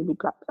 I'm the only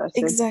black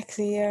person.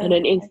 Exactly. Yeah. And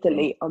then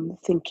instantly, I'm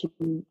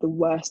thinking the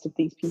worst of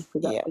these people,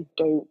 that they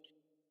don't,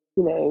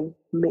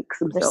 mix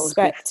themselves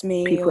respect with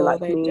me, people like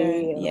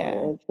me,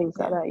 and things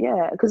like that.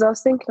 Yeah, because I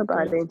was thinking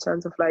about it in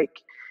terms of like,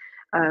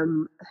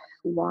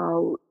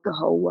 while the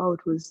whole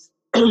world was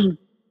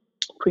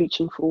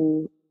preaching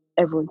for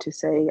everyone to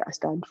say, I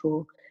stand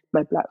for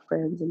my black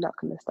friends and that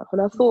kind of stuff.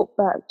 And I thought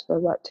back to,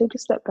 like, take a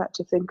step back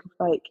to think of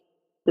like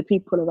the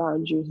people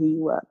around you who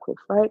you work with,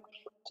 right?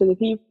 So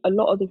a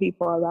lot of the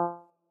people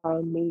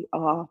around me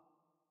are,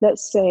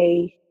 let's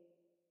say,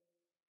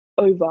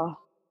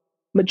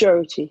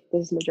 majority,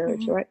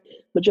 right?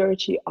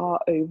 Majority are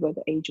over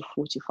the age of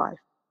 45.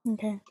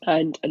 Okay.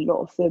 And a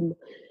lot of them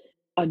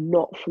are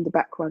not from the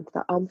background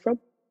that I'm from,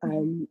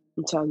 in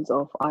terms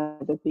of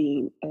either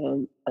being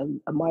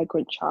a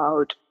migrant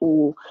child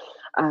or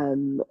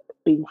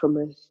being from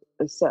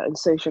a certain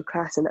social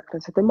class and that kind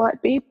of stuff. They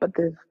might be, but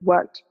they've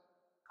worked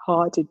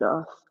hard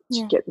enough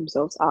to get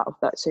themselves out of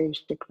that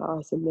social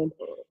class. And then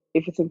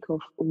if you think of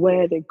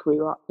where they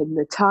grew up and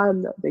the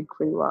time that they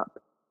grew up,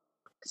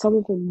 some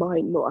of them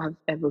might not have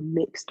ever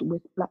mixed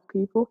with black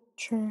people.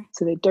 True.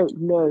 So they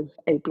don't know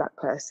a black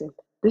person.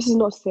 this is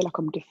not to say like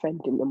I'm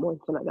defending them or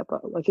anything like that,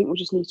 but I think we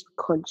just need to be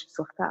conscious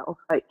of that, of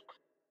like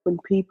when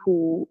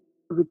people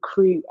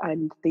recruit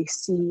and they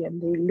see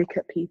and they look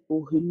at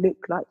people who look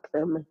like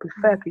them and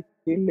prefer people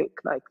who look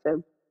like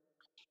them.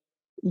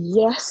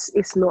 Yes,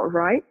 it's not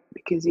right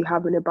because you're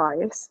having a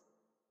bias,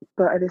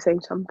 but at the same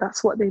time,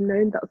 that's what they've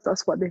known.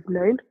 That's what they've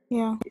known.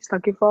 Yeah. It's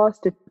like if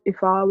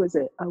I was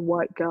a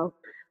white girl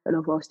and I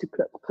was to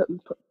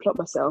plot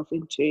myself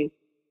into,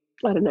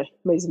 I don't know,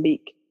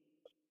 Mozambique,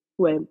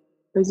 where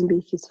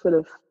Mozambique is full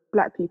of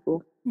black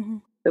people.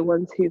 The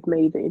ones who've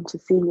made it into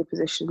senior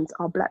positions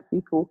are black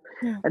people,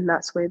 and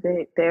that's where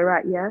they're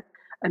at, yeah.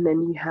 And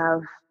then you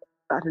have,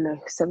 I don't know,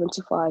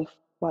 75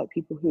 white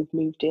people who've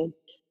moved in,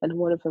 and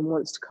one of them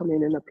wants to come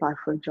in and apply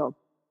for a job.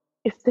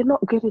 If they're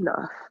not good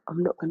enough,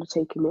 I'm not going to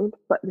take them in.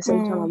 But at the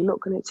same time, I'm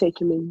not going to take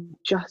them in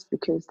just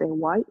because they're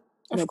white.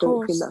 And I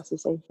don't think that's the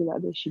same thing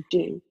that they should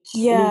do.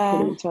 Yeah. And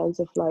equally, in terms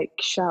of like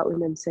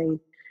shouting and saying,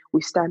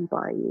 "We stand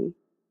by you,"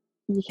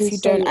 you can if you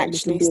say don't it and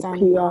it can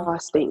be a PR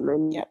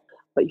statement. Yep.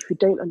 But if you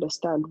don't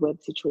understand where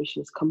the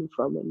situation is coming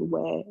from and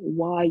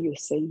why you're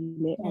saying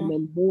it, and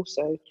then more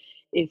so,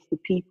 if the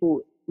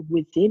people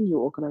within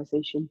your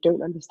organization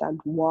don't understand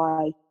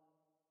why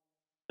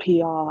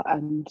PR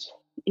and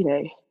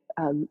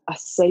are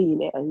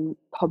saying it and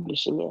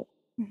publishing it,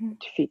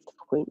 defeats the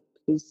point.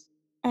 Because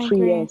 3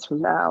 years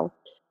from now,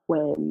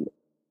 when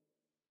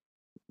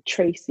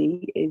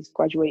Tracy is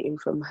graduating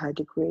from her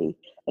degree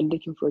and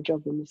looking for a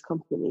job in this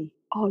company.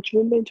 Oh, do you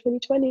remember in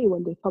 2020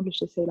 when they published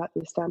to say like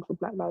they stand for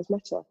Black Lives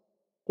Matter?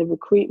 The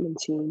recruitment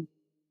team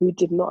who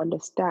did not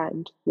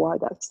understand why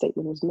that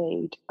statement was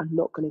made are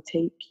not going to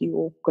take you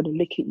or going to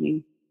look at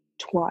you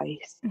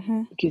twice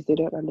because they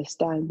don't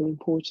understand the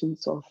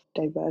importance of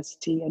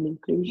diversity and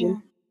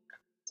inclusion.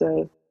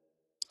 So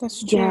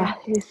that's true. Yeah,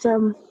 it's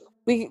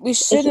we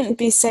shouldn't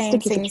be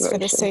saying things for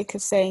the sake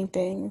of saying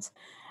things.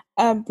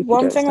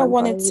 One thing I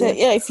wanted to,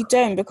 if you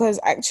don't, because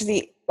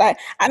actually,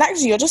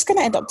 you're just going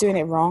to end up doing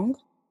it wrong.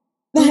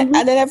 And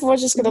then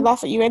everyone's just going to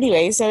laugh at you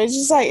anyway. So it's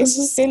just like, it's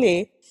just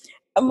silly.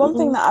 And one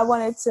thing that I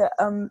wanted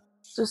to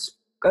just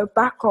go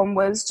back on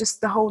was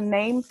just the whole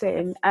name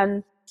thing.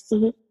 And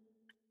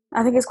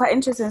I think it's quite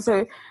interesting.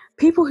 So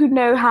people who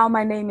know how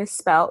my name is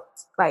spelt,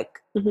 like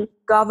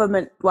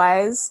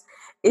government-wise,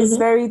 is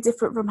very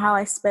different from how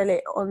I spell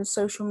it on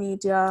social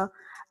media.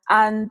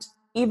 And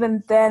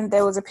even then,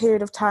 there was a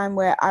period of time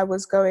where I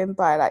was going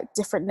by like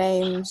different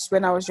names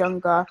when I was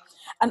younger.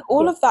 And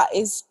all of that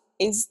is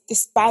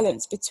this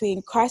balance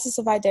between crisis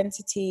of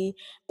identity,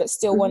 but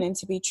still wanting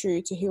to be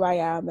true to who I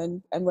am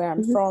and where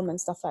I'm from and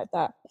stuff like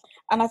that.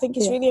 And I think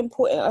it's really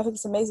important. I think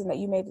it's amazing that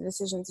you made the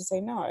decision to say,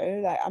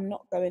 no, like I'm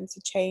not going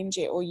to change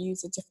it or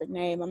use a different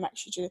name. I'm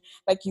actually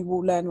you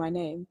will learn my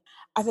name.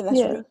 I think that's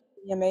really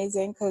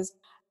amazing because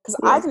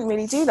I didn't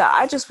really do that.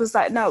 I just was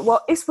like, no,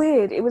 well, it's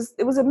weird. It was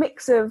a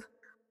mix of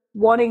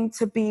wanting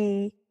to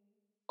be,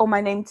 or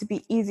my name to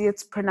be easier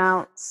to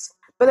pronounce.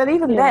 But then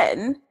even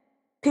then,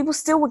 people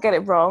still would get it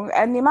wrong.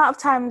 And the amount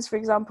of times, for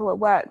example, at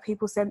work,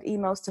 people send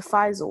emails to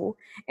Faisal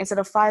instead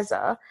of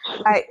Pfizer.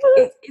 Like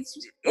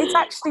it's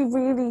actually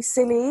really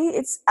silly.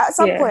 It's at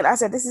some point I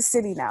said, this is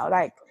silly now.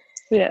 Like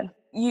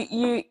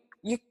you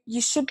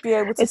should be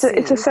able to see.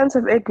 It's a sense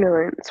of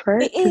ignorance,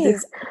 right? It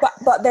is.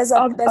 But there's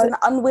an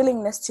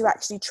unwillingness to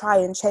actually try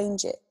and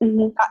change it.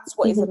 That's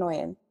what is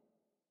annoying.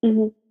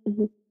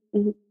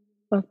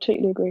 I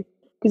totally agree.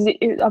 Because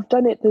I've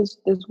done it. There's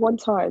one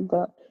time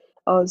that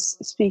I was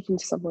speaking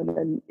to someone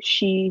and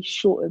she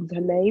shortened her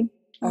name.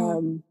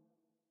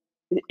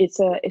 It's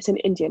an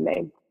Indian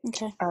name.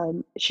 Okay.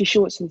 She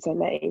shortens her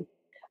name,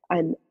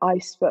 and I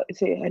spoke.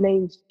 So her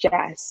name's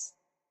Jazz.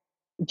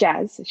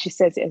 Jazz. She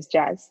says it as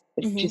Jazz,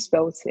 but she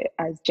spells it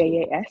as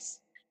JAS.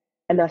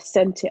 And I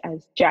sent it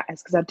as Jazz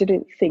because I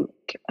didn't think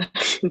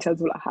in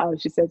terms of like how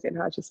she says it and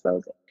how she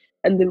spells it.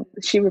 And then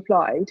she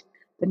replied.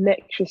 The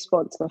next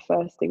response, my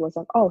first thing was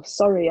like, "Oh,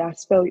 sorry, I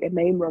spelled your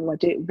name wrong. I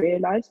didn't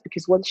realise."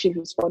 Because once she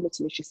responded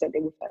to me, she sent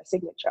it with her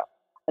signature,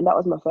 and that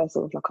was my first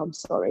thing. I was like, "I'm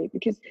sorry,"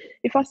 because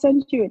if I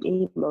send you an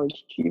email,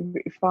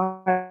 if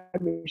I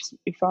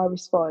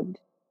respond,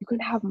 you're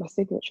gonna have my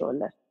signature on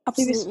there.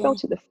 Absolutely. If you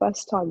spelled it the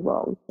first time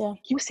wrong,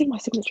 you'll see my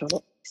signature on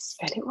it.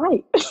 Spell it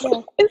right.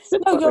 Yeah.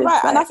 No, you're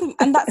right, and I think,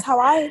 and that's how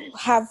I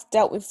have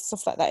dealt with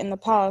stuff like that in the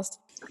past.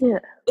 Yeah.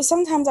 But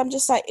sometimes I'm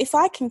just like, if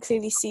I can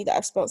clearly see that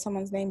I've spelled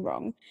someone's name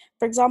wrong,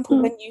 for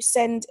example, when you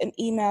send an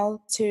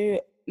email to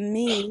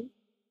me,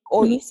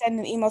 or you send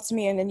an email to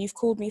me and then you've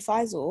called me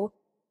Faisal,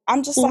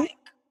 I'm just like,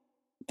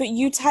 but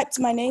you typed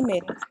my name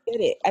in, you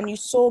did it, and you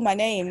saw my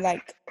name.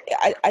 Like,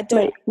 I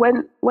don't.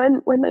 Mate,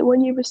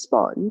 when you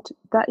respond,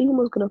 that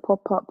email's gonna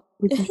pop up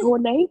with your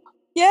name.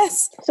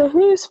 Yes. So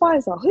who's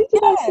Faisal? Who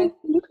did I say?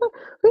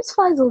 Who's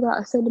Faisal that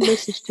I send a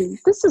message to?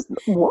 This is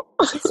what?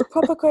 It's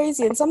proper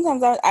crazy. And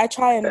sometimes I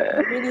try and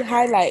really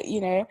highlight,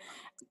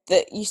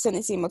 that you sent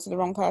this email to the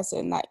wrong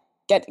person. Like,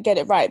 get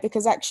it right,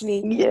 because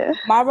actually,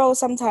 my role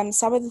sometimes,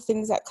 some of the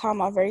things that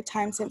come are very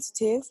time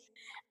sensitive.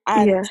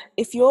 And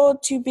if you're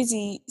too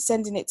busy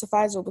sending it to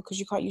Faisal because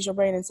you can't use your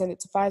brain and send it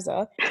to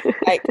Pfizer,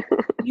 like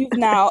you've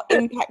now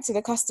impacted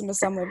a customer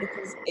somewhere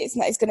because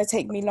it's going to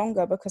take me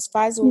longer because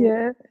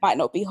Faisal might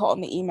not be hot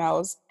on the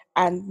emails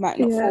and might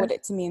not forward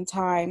it to me in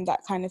time, that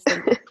kind of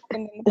thing. It's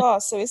happened in the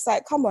past. So it's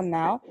like, come on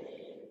now.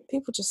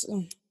 People just...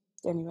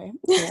 Anyway.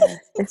 Yeah,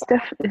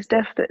 it's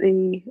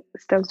definitely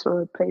stems from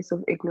a place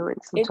of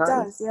ignorance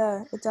sometimes.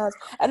 It does.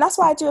 And that's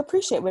why I do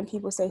appreciate when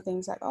people say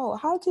things like, oh,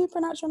 how do you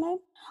pronounce your name?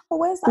 Oh,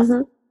 where's that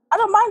from? I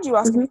don't mind you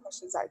asking me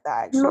questions like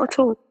that, actually. Not at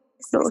all.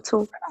 Not at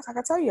all. I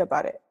can tell you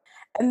about it.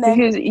 And then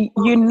because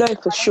you know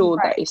for sure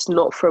that it's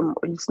not from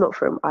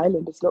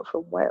Ireland, it's not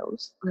from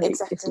Wales. Like,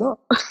 exactly. It's not.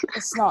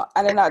 It's not.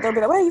 And then they'll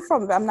be like, where are you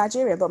from? I'm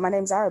Nigerian, but my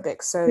name's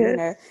Arabic. So, you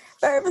know,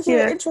 very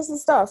interesting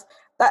stuff.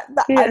 That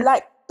I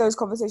like those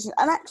conversations.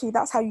 And actually,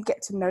 that's how you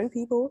get to know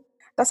people.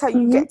 That's how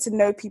you get to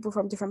know people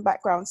from different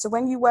backgrounds. So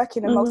when you work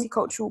in a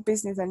multicultural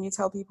business and you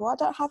tell people, I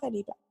don't have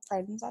any black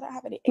friends, I don't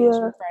have any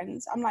Asian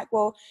friends, I'm like,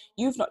 well,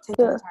 you've not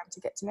taken the time to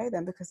get to know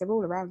them because they're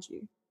all around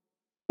you.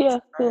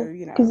 So,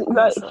 you know, because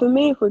like for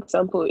me, for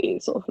example,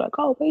 it's sort of like,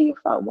 oh, where are you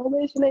from? Well,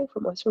 where's your name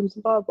from? I was from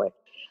Zimbabwe.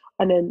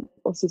 And then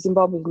obviously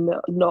Zimbabwe's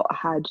not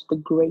had the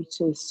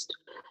greatest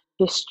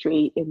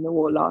history in the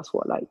last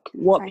what thanks,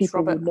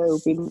 people Robert. will know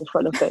being in the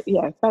front of it.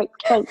 Yeah,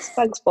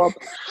 thanks, Bob.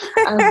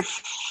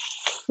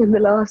 In the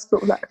last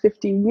sort of like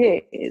 15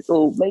 years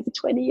or maybe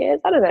 20 years,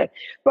 I don't know,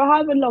 but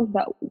however long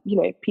that,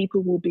 you know,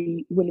 people will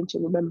be willing to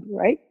remember,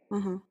 right?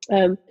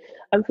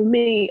 And for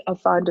me, I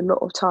find a lot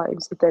of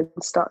times it then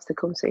starts the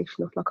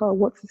conversation of like, oh,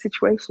 what's the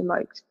situation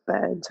like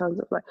there in terms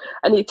of like,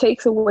 and it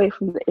takes away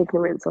from the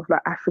ignorance of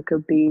like Africa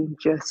being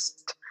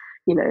just,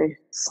 you know,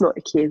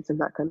 snotty kids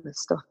and that kind of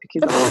stuff,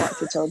 because I like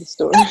to tell the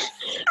story.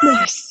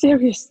 No,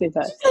 seriously,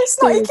 though.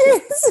 Snotty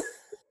kids.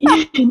 No,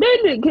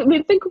 I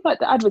mean, think about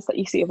the adverts that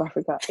you see of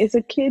Africa. It's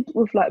a kid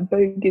with like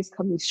bogies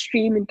coming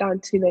streaming down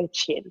to their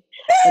chin,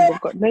 and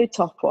they've got no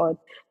top on.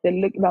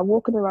 They're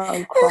walking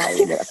around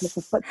crying, that kind of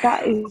stuff. But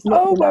that is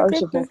not the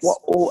narrative of what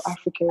all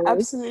Africa is.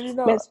 Absolutely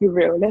not. Let's be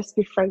real. Let's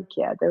be frank.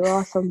 Yeah, there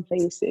are some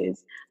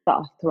places that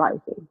are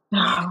thriving.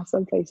 There are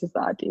some places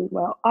that are doing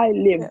well. I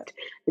lived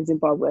in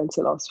Zimbabwe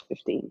until I was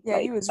 15. Yeah,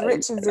 you was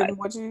rich in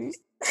Zimbabwe.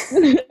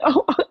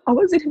 I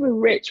wasn't even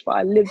rich, but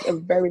I lived a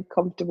very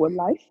comfortable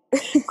life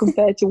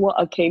compared to what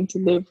I came to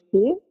live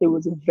here. It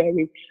was a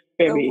very,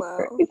 very,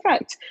 very in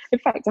fact, I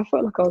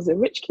felt like I was a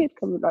rich kid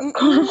coming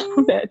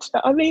from there.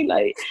 I mean,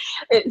 like,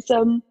 it's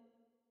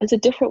a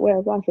different way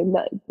of life, and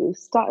that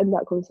starting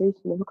that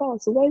conversation of like, oh,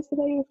 so where's the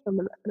name from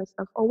and that kind of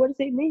stuff. Oh, what does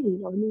it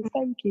mean? I mean,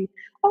 thank you.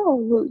 Oh,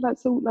 well, like,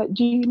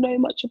 do you know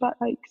much about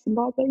like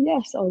Zimbabwe?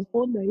 Yes, I was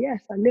born there.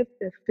 Yes, I lived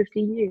there for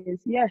 15 years.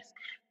 Yes,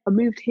 I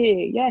moved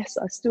here. Yes,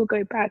 I still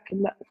go back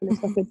and that kind of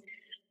stuff. And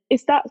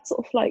it's that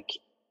sort of like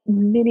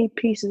mini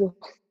pieces of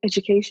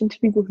education to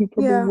people who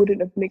probably wouldn't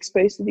have been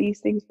exposed to these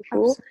things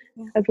before.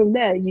 And from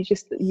there, you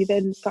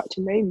then start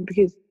to know them,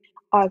 because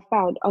I've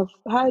had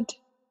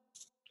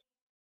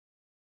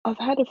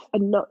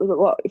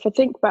if I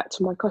think back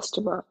to my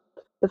customer,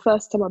 the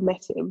first time I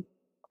met him,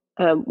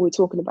 we were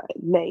talking about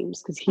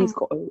names because he's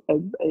got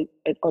an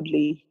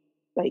oddly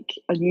like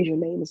unusual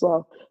name as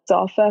well. So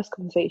our first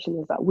conversation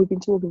was that we've been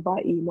talking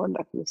about E1,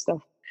 that kind of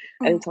stuff.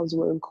 Anytime we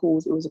were in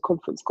calls, it was a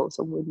conference call,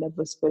 so we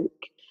never spoke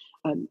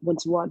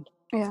one-to-one.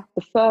 Yeah.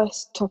 The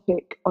first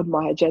topic on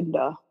my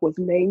agenda was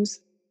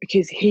names,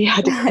 because he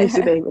had a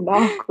crazy name and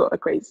I've got a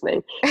crazy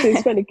name. So we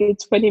spent a good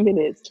 20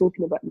 minutes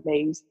talking about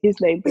names. His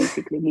name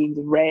basically means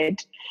red.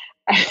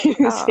 So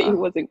it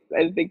wasn't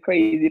anything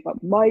crazy,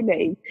 but my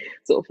name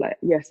sort of like,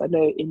 yes, I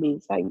know it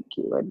means thank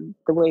you. And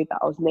the way that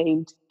I was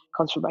named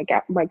comes from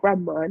my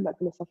grandma and that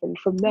kind of stuff. And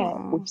from there,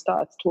 we've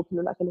started talking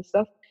and that kind of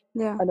stuff.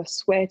 Yeah. And I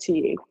swear to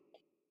you,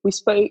 we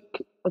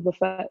spoke on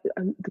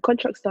the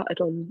contract started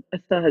on a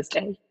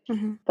Thursday.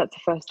 That's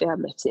the first day I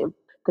met him.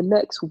 The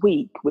next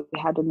week, we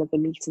had another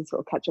meeting,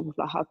 sort of catch up with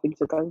like how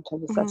things are going in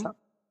terms of setup.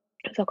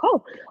 It's like,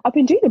 oh, I've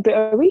been doing a bit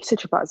of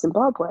research about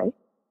Zimbabwe.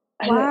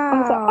 And I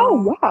was like,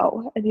 oh,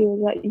 wow. And he was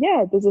like,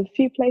 yeah, there's a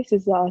few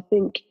places that I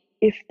think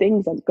if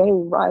things are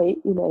going right,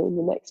 you know, in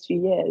the next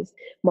few years,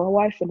 my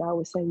wife and I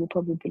were saying it would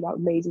probably be like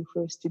amazing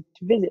for us to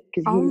visit,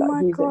 because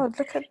God,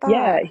 look at that.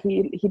 Yeah, he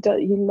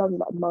loves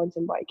like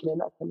mountain biking and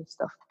that kind of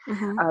stuff.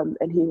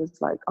 And he was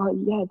like, oh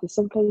yeah, there's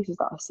some places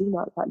that I've seen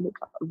that look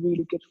like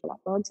really good for like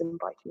mountain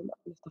biking and that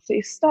kind of stuff. So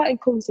it's starting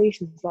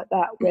conversations like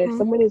that where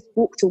someone has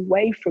walked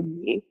away from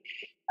you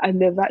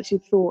and they've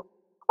actually thought,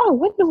 oh, I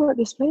wonder what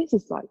this place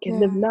is like, and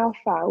they've now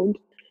found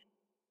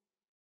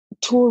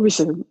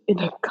tourism in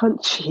a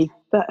country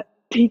that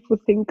people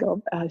think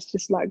of as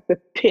just like the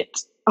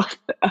pit of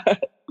the earth.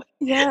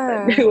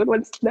 Yeah, that no one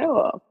wants to know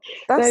of.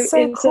 That's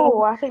so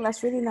cool. I think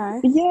that's really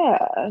nice. Yeah,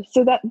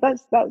 so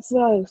that's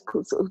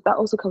cool. Sort of, that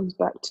also comes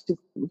back to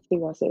the thing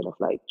I was saying of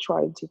like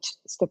trying to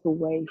step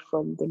away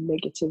from the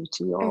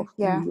negativity of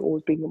you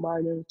always being a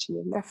minority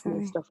and that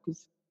kind of stuff,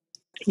 because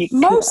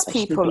most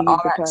people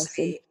are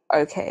actually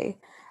okay.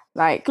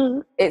 Like,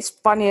 it's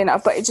funny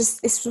enough, but it's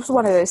just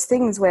one of those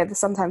things where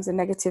sometimes the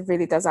negative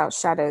really does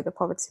outshadow the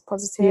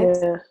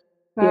positive.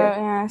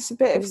 It's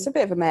a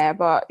bit of a mare,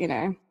 but you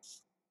know,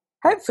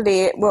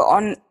 hopefully we're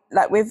on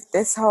like with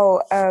this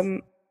whole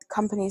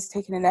companies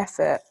taking an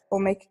effort or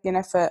making an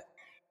effort,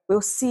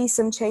 we'll see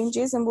some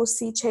changes, and we'll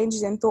see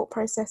changes in thought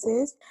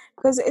processes,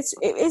 because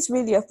it is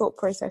really a thought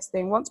process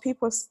thing. Once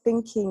people are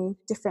thinking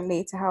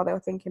differently to how they were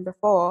thinking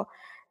before,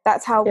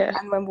 that's how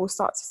and when we'll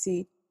start to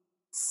see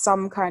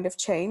some kind of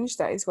change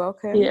that is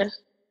welcome. Yeah.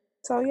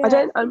 So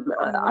yeah,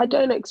 I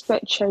don't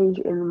expect change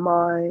in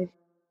my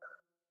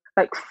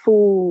like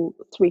full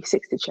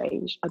 360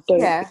 change. I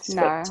don't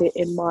expect it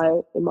in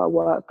my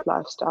work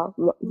lifestyle,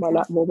 my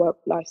like more work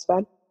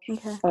lifespan.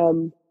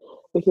 Okay.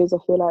 Because I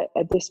feel like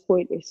at this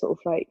point it's sort of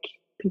like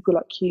people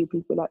like you,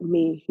 people like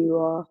me, who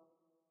are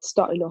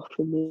starting off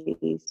in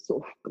these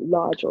sort of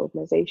large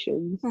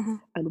organizations,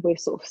 and we're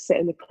sort of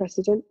setting the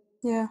precedent.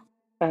 Yeah.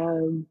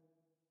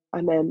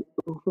 And then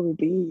it will probably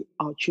be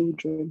our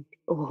children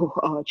or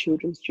our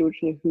children's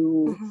children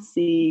who will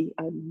see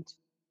and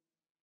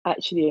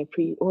actually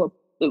it'll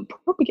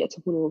probably get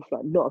to a point of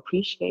like not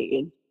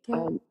appreciating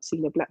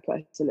seeing a black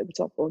person at the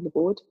top on the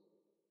board.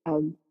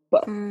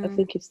 But I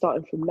think it's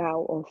starting from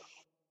now of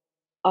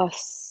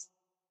us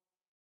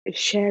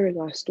sharing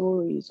our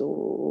stories,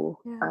 or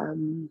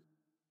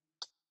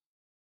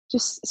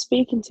just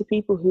speaking to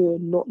people who are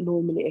not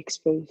normally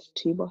exposed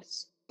to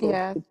us.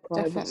 The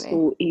private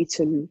school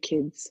Eton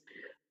kids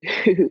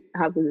who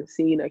haven't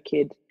seen a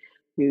kid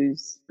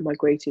who's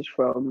migrated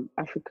from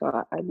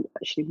Africa and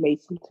actually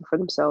made something for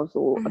themselves,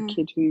 or a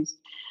kid who's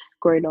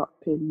grown up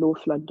in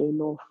North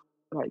London,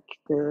 like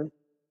the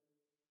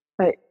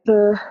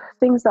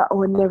things that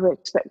were never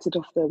expected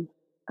of them,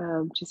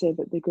 to say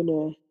that they're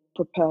gonna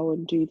propel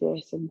and do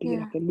this and be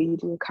like a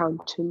leading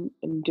accountant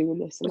and doing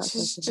this and which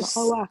is just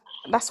like, oh wow,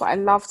 that's what I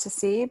love to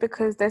see,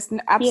 because there's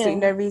absolutely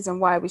no reason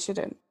why we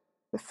shouldn't.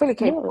 We're fully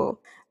capable.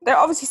 There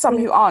are obviously some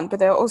who aren't, but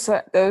there are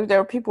also there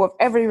are people of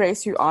every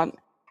race who aren't.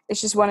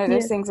 It's just one of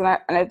those things, and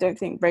I don't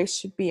think race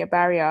should be a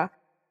barrier.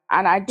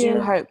 And I do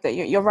hope that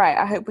you're right.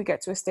 I hope we get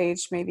to a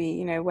stage, maybe,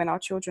 you know, when our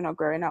children are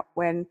growing up,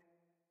 when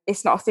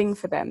it's not a thing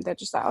for them. They're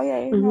just like, oh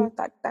yeah, you know,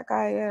 that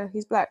guy,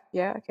 he's black.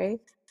 Yeah, okay.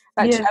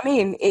 Like, do you know what I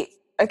mean?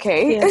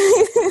 Okay.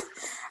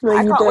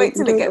 I can't wait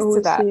till it gets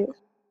to that.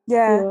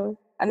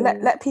 And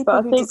let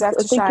people who deserve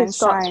to shine it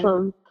starts shine.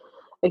 from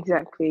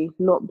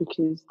not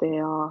because they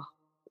are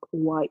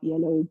white,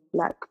 yellow,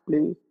 black,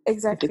 blue,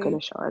 they're going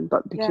to shine,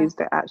 but because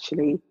they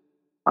actually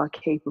are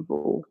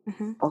capable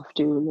of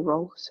doing the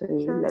role. So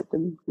let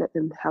them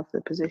have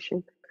the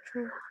position.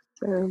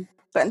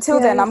 But until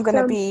then, I'm going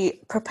to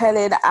be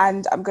propelling,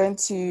 and I'm going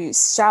to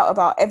shout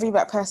about every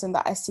black person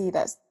that I see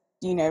that's,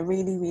 you know,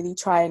 really, really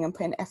trying and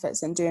putting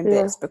efforts and doing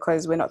bits,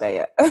 because we're not there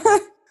yet.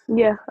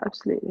 Yeah,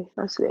 absolutely.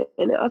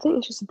 And I think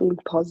it's just being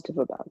positive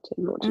about it,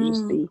 not to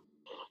just be.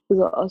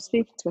 Because I was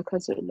speaking to my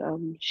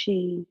cousin.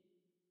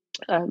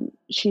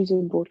 She's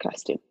in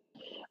broadcasting,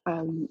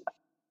 and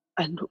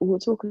we were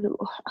talking.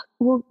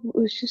 Well, it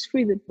was just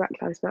through the Black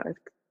Lives Matter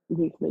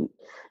movement,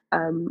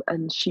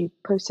 and she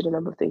posted a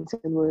number of things,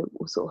 and we're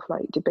sort of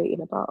like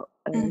debating about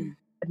a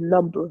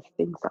number of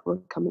things that were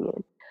coming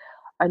in,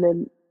 and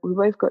then we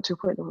both got to a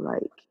point of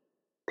like,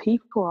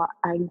 people are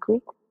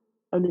angry,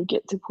 and we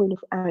get to a point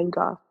of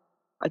anger.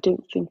 I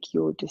don't think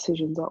your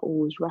decisions are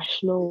always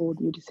rational, or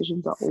your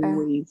decisions are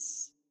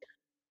always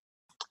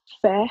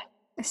fair.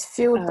 It's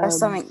fueled by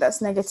something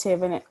that's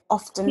negative, and it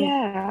often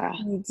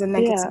needs a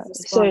negative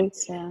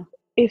response. So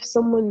if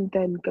someone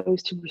then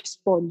goes to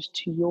respond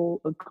to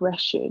your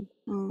aggression,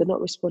 they're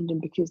not responding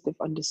because they've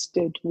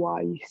understood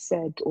why you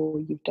said or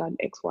you've done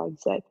X, Y, and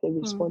Z. They're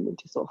responding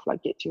to sort of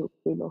like get to your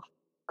point of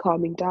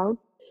calming down,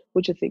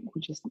 which I think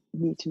we just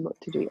need to not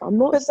to do. I'm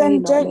not but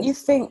saying then don't you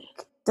think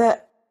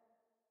that,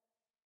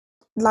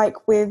 like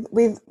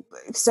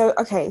so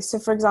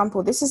for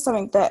example, this is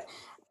something that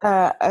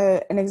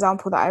an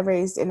example that I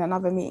raised in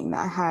another meeting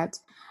that I had.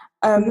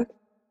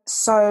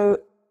 So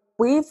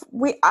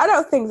I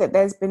don't think that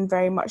there's been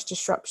very much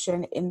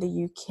disruption in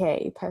the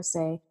UK per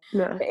se.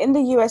 No. But in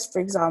the US, for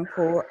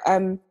example,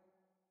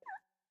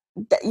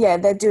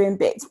 they're doing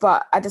bits,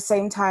 but at the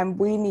same time,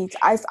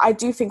 I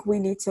do think we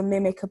need to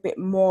mimic a bit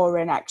more,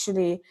 and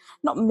actually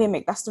not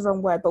mimic, that's the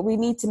wrong word, but we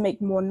need to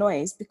make more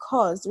noise,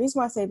 because the reason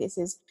why I say this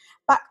is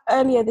back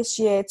earlier this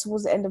year,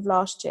 towards the end of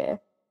last year,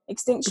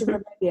 Extinction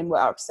Rebellion were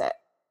upset.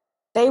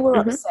 They were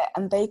upset,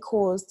 and they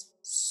caused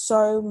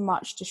so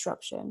much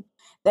disruption.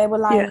 They were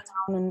lying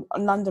down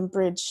on London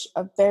Bridge,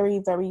 a very,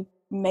 very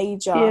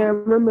major. Yeah, I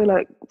remember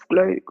like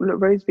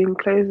roads being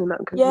closed and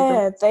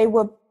that. They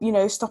were, you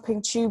know,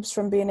 stopping tubes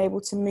from being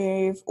able to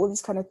move, all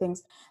these kind of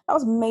things. That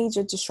was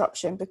major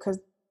disruption, because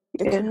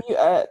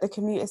the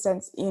commuter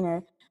sense, you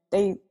know,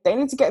 they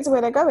need to get to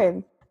where they're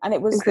going, and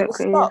it was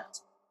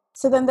stopped.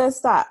 So then there's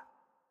that.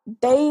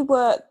 They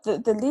were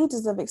the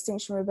leaders of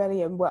Extinction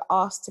Rebellion were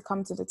asked to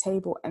come to the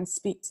table and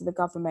speak to the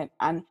government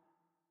and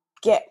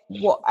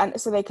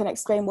so they can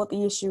explain what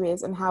the issue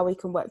is and how we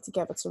can work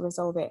together to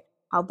resolve it,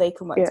 how they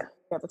can work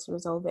together to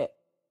resolve it.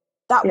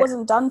 That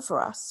wasn't done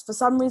for us. For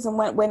some reason,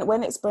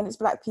 when it's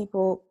black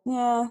people,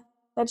 they're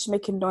just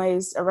making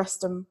noise, arrest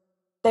them.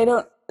 They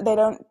don't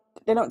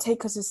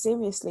take us as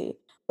seriously.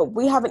 but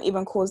we haven't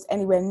even caused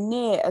anywhere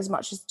near as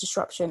much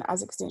disruption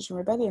as Extinction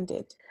Rebellion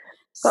did.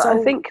 But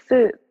I think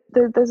that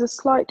there's a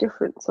slight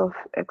difference of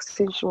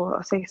Extinction, or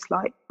I say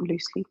slight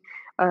loosely,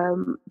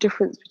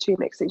 difference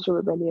between Extinction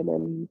Rebellion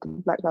and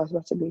the Black Lives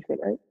Matter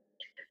movement, right?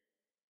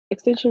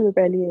 Extinction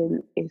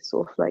Rebellion is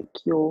sort of like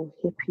your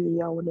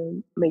hippie, I want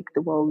to make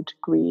the world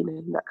green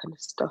and that kind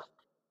of stuff,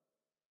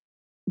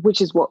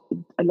 which is what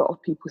a lot of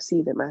people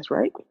see them as,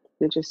 right?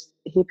 They're just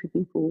hippie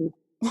people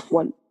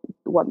want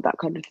that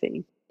kind of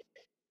thing.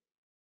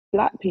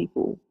 Black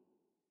people,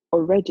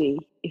 already,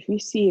 if you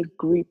see a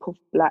group of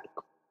black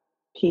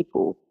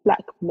people,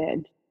 black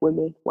men,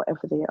 women,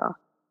 whatever they are,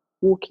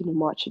 walking and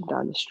marching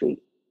down the street,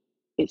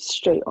 it's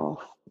straight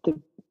off the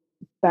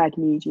bad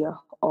media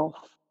off.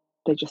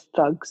 They're just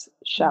thugs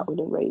shouting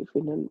and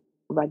raving and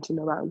ranting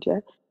around, yeah?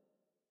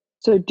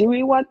 So do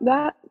we want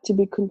that to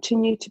be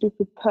continue to be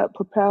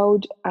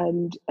propelled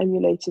and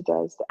emulated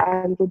as the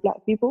angry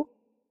black people?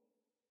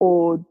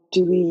 Or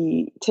do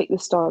we take the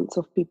stance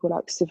of people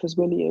like Sifus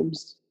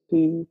Williams,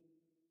 who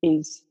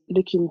is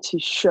looking to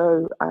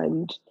show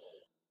and...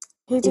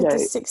 He did the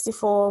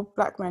 64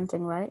 black men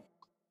thing, right?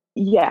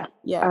 Yeah.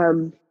 Yeah.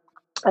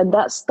 And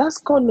that's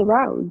gone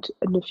around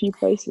in a few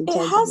places. It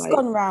has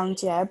gone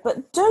around, yeah.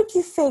 But don't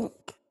you think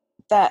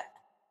that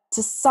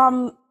to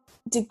some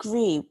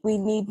degree we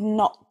need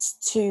not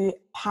to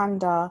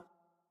pander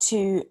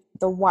to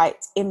the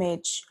white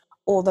image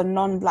or the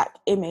non-black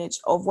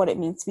image of what it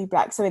means to be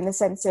black? So in the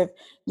sense of,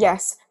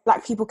 yes,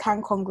 black people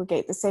can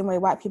congregate the same way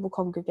white people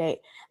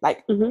congregate,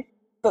 like,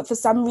 but for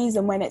some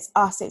reason when it's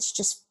us, it's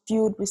just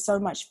fueled with so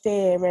much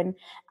fear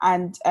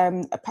and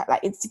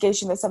like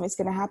instigation that something's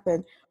going to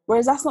happen.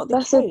 Whereas that's not the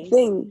case. That's the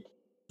thing.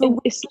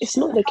 It's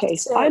not the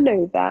case. I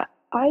know that,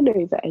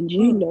 and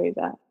you know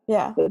that.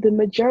 Yeah. But the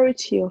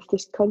majority of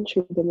this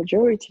country, the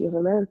majority of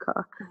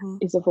America,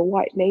 is of a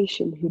white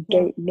nation who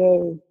don't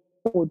know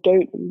or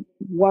don't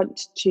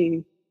want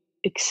to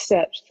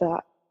accept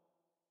that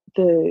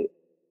the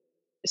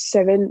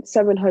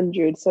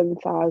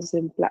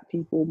 7,000 black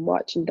people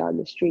marching down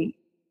the street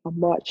are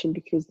marching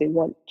because they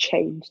want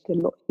change. They're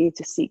not here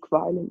to seek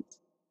violence.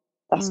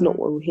 That's not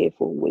what we're here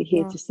for. We're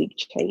here to seek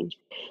change.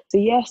 So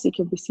yes, it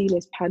can be seen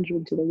as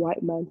pandering to the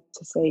white man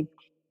to say,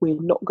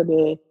 we're not going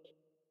to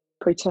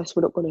protest,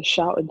 we're not going to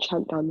shout and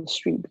chant down the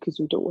street because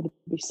we don't want to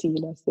be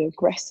seen as the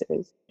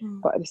aggressors.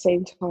 But at the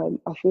same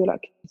time, I feel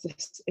like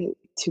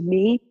to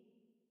me,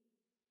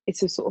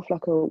 it's a sort of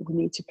like we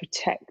need to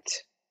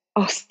protect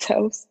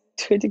ourselves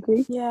to a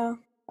degree. Yeah.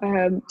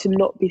 To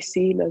not be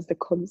seen as the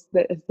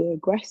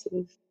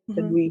aggressors.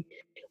 And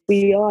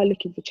we are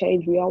looking for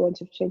change. We are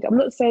wanting for change. I'm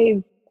not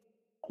saying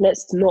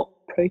let's not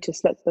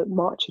protest, let's not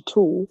march at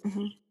all.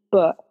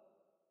 But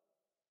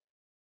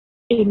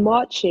in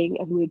marching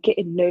and we're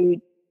getting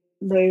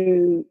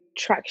no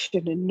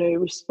traction and no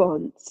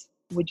response,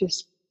 we're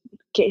just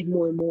getting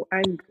more and more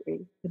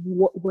angry.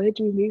 And where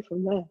do we move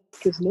from there?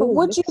 Because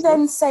would you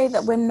then say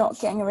that we're not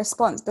getting a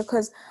response?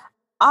 Because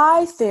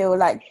I feel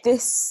like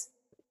this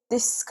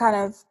kind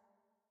of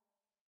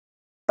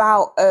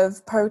bout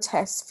of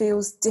protest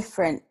feels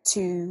different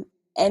to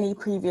any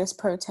previous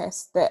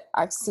protest that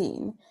I've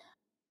seen.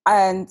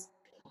 And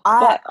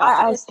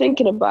I was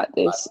thinking about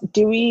this.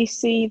 Do we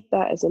see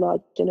that as in our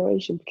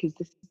generation because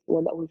this is the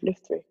one that we've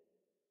lived through?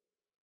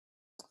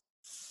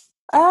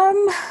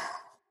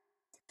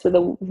 So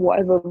the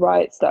whatever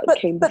riots that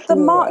came before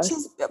the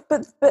marches,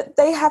 but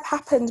they have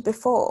happened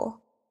before.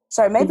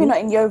 Sorry, maybe not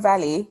in Yo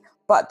Valley,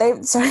 but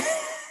they. Sorry,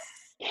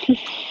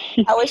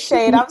 that was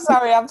shade. I'm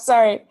sorry.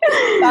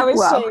 That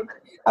was shade.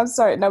 I'm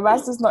sorry. No,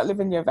 Maz does not live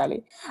in Yo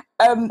Valley.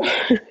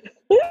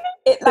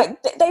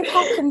 They've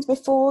happened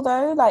before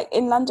though. Like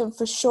in London,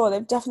 for sure,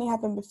 they've definitely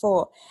happened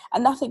before,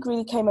 and nothing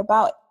really came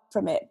about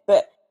from it.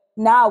 But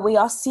now we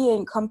are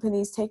seeing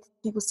companies take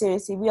people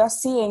seriously. We are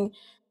seeing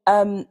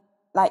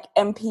like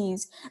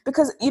MPs,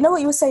 because you know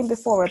what you were saying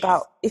before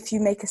about if you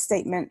make a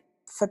statement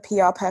for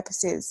PR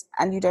purposes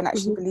and you don't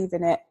actually believe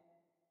in it,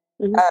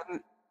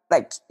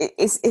 like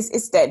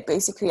it's dead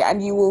basically,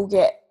 and you will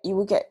get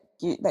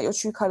that your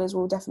true colors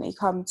will definitely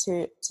come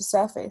to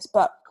surface.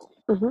 But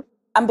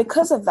and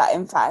because of that,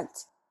 in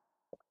fact,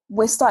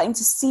 we're starting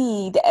to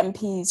see the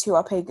MPs who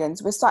are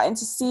pagans. We're starting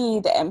to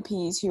see the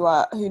MPs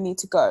who need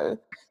to go.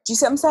 Do you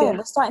see what I'm saying? Yeah.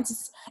 We're starting to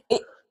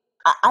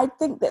I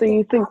think that. So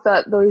you think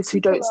that those who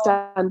don't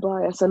stand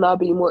by us are now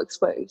being more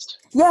exposed?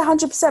 Yeah,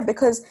 100%.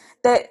 Because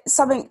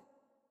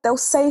they'll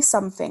say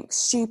something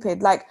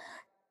stupid. Like,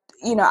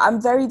 you know, I'm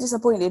very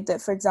disappointed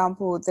that, for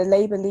example, the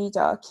Labour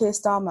leader Keir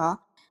Starmer,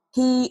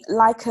 he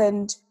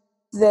likened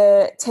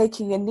the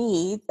taking a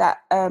knee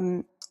that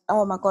oh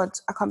my God,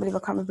 I can't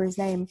remember his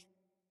name.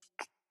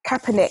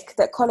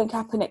 That Colin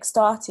Kaepernick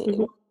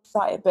started,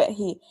 but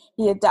he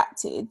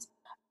adapted.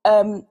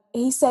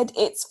 He said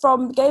it's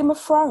from Game of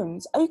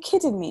Thrones. Are you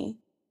kidding me?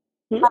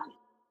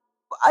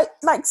 I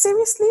like,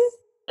 seriously?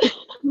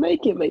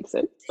 Make it make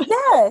sense.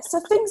 Yeah, so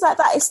things like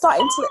that is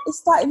starting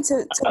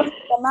to bring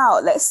them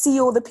out. Let's see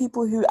all the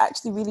people who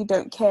actually really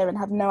don't care and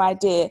have no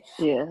idea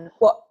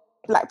what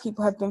black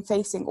people have been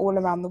facing all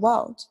around the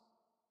world.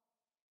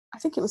 I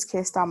think it was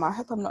Keir Starmer. I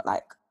hope I'm not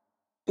like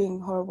being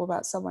horrible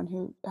about someone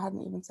who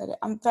hadn't even said it.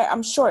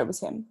 I'm sure it was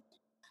him.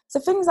 So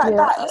things like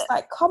that, it's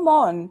like, come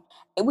on.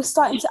 It was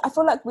starting to, I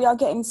feel like we are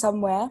getting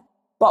somewhere,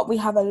 but we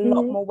have a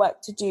lot more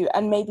work to do.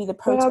 And maybe the we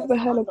protests have a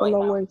hell of a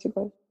long way to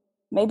go.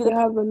 Maybe we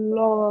have a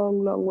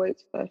long way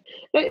to go.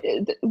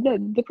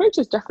 The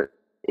protests definitely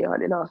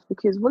aren't enough,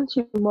 because once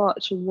you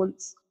march and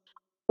once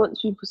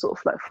people sort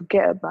of like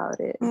forget about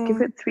it,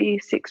 give it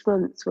 3-6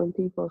 months when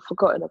people have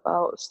forgotten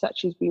about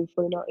statues being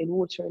thrown out in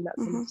water and that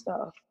kind of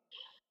stuff,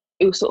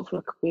 it was sort of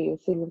like a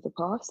thing of the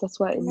past. That's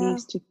why it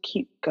needs to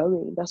keep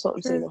going. That's what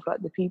I'm saying, of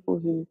like the people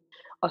who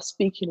are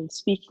speaking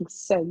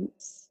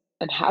sense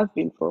and have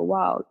been for a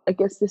while. I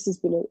guess this has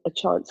been a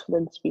chance for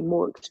them to be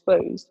more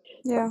exposed.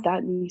 But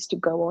that needs to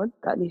go on.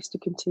 That needs to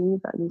continue.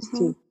 That needs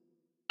to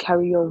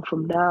carry on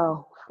from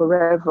now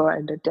forever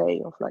and a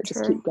day, of like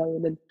just keep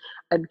going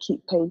and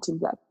keep painting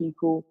Black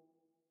people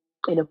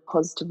in a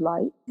positive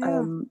light.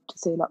 To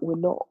say like we're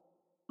not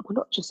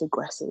just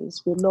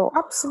aggressors. We're not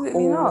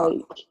absolutely not.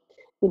 Like,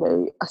 you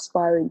know,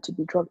 aspiring to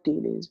be drug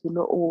dealers. We're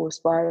not all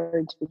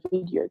aspiring to be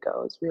video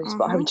girls. We're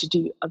aspiring to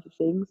do other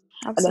things.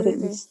 Absolutely. And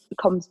I think this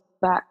comes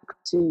back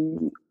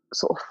to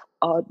sort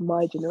of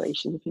my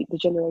generation, the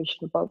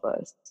generation above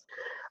us,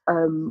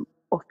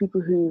 of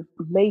people who've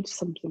made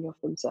something of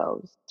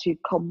themselves, to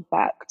come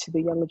back to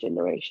the younger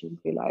generation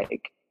and be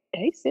like,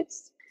 hey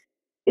sis,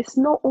 it's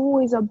not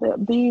always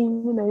about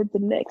being, you know, the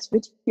next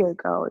video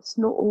girl. It's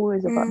not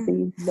always about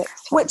being the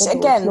next top Which model.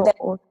 again,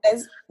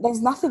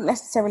 there's nothing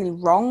necessarily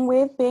wrong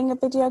with being a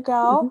video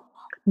girl.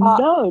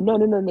 No,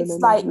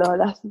 like, no,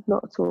 that's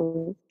not at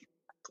all.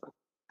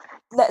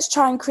 Let's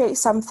try and create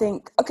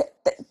something. Okay,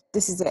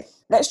 this is it.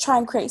 Let's try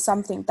and create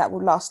something that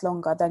will last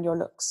longer than your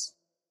looks.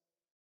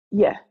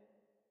 Yeah,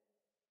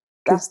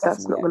 that's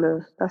not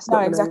gonna. That's no,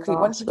 not exactly. Gonna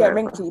once you get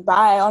wrinkly,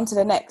 bye, on to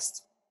the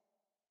next.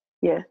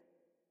 Yeah.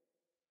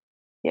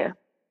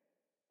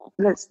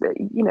 There's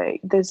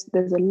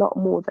a lot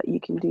more that you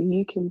can do.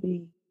 You can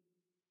be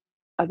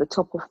at the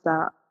top of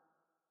that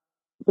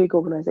big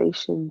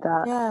organization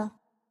that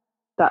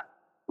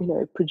you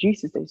know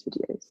produces those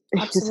videos.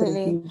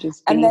 Absolutely. You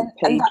just being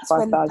paid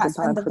 £5,000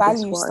 when the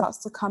value starts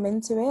to come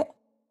into it.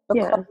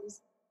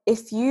 Because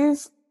if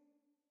you've,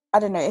 I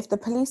don't know, if the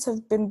police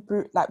have been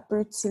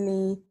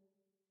brutally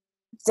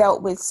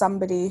dealt with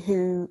somebody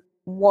who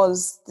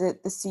was the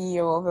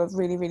CEO of a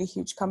really, really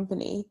huge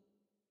company,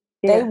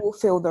 they will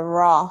feel the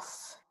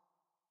wrath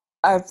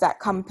of that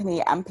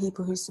company and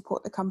people who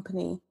support the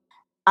company.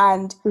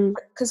 And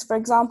because, for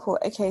example,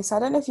 okay, so I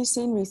don't know if you've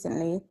seen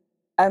recently,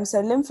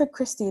 so Linford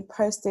Christie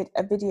posted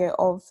a video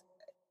of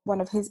one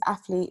of his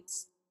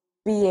athletes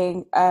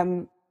being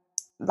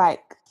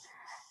like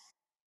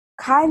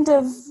kind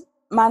of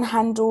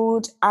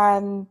manhandled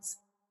and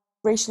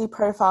racially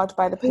profiled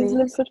by the police. Who's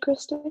Linford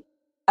Christie?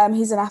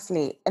 He's an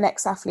athlete, an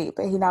ex-athlete,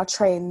 but he now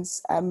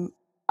trains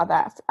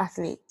other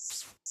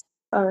athletes.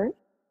 All right.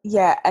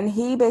 Yeah, and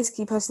he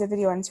basically posted a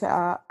video on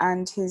Twitter,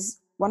 and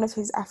one of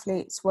his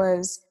athletes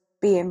was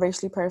being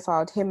racially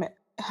profiled,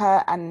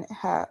 her and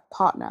her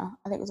partner,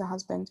 I think it was her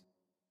husband.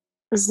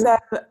 So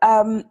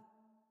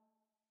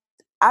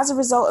as a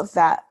result of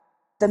that,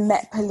 the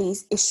Met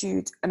Police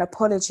issued an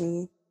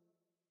apology.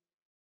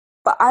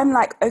 But I'm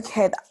like,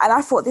 okay, and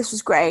I thought this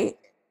was great.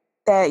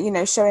 They're, you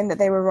know, showing that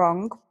they were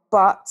wrong.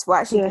 But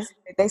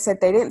they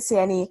said they didn't see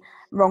any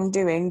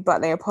wrongdoing,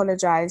 but they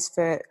apologized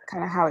for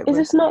kind of how it was.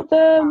 Is this not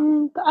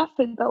the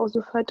athlete that was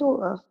with her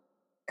daughter?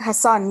 Her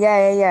son,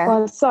 yeah.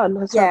 Oh, her son,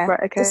 right,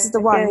 okay. This is the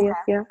one.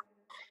 Yeah.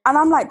 And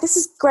I'm like, this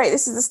is great.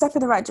 This is a step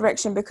in the right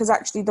direction, because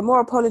actually the more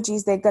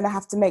apologies they're going to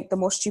have to make, the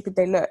more stupid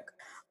they look.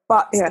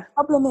 But the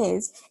problem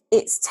is,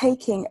 it's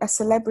taking a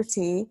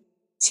celebrity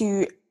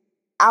to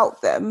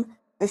out them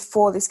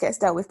before this gets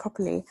dealt with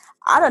properly.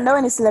 I don't know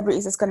any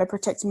celebrities that's going to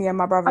protect me and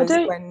my brothers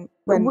with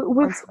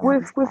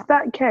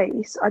that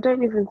case. I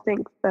don't even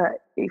think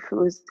that if it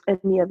was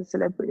any other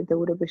celebrity, they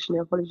would have issued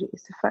an apology.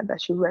 It's the fact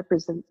that she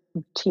represents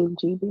Team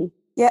GB.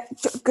 Yeah,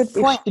 good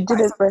point.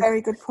 That's a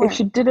very good point. If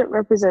she didn't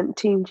represent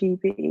Team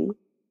GB,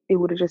 it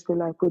would have just been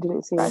like, we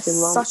didn't see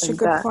anything wrong. Such a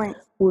good point.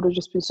 Would have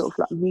just been sort of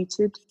like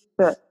muted.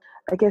 But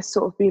I guess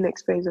sort of being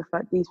exposed to the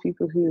fact these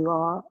people who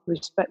are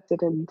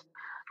respected and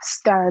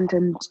stand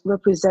and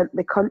represent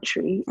the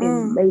country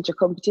in major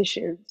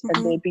competitions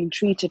and they're being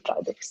treated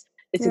like this,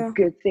 it's a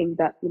good thing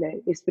that, you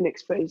know, it's been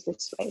exposed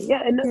this way.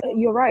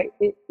 You're right.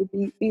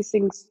 These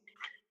things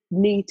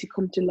need to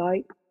come to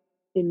light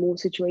in more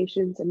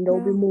situations, and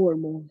there'll be more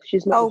and more.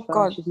 She's not the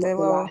first, she's not the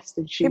last,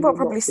 and people are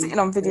probably sitting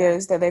on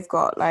videos that they've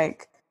got,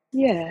 like,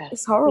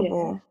 it's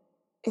horrible.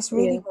 It's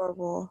really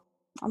horrible.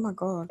 Oh my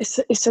god,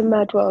 it's a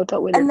mad world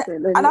that we're living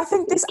in, and I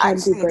think this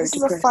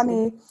is a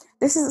funny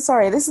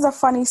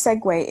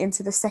segue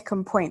into the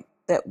second point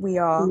that we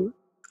are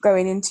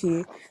going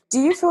into. Do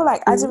you feel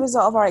like as a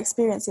result of our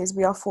experiences,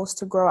 we are forced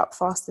to grow up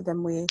faster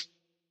than we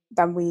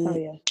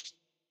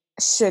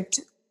should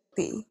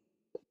be?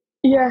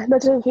 Yeah, and I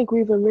don't think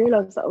we even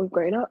realised that we've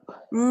grown up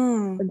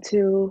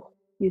until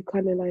you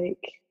kind of like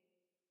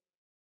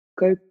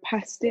go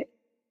past it.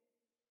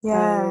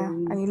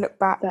 And you look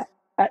back. That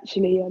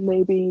actually,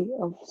 maybe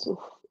I've sort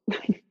of,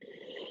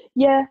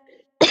 yeah,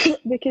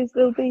 because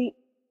there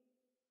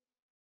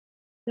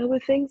were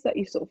things that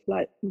you sort of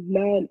like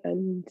learn,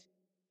 and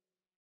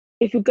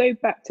if you go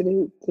back to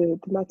the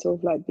matter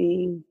of like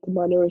being the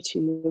minority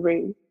in the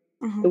room,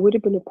 there would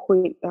have been a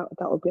point that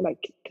would be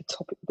like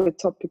the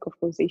topic of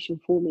conversation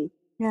for me.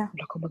 Yeah. I'm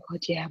like, oh my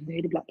God, yeah, I'm the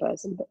only black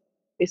person. But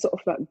it's sort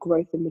of like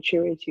growth and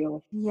maturity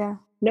of, yeah,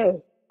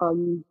 no,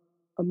 I'm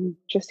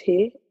just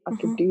here. I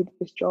can do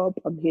this job.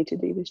 I'm here to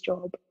do this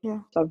job.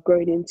 Yeah. So I've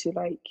grown into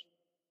like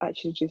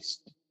actually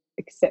just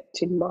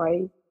accepting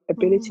my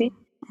ability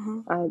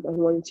and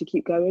wanting to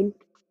keep going.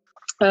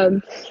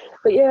 But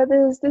yeah,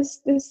 there's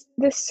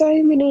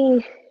so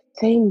many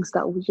things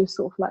that were just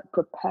sort of like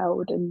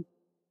propelled, and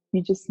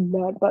you just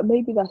learn. But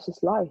maybe that's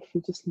just life.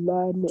 You just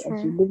learn it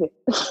as you live it.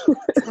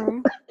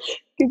 True.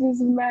 Because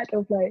it's mad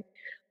of like,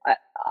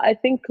 I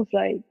think of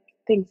like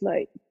things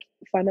like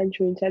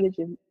financial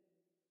intelligence.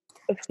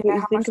 Yeah,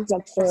 how Think much of has been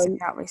like stressing me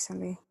out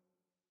recently.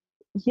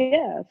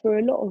 for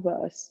a lot of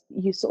us,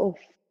 you sort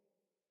of,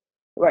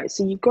 right,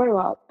 so you grow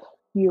up,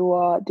 you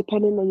are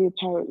dependent on your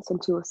parents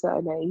until a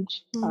certain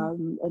age,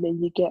 and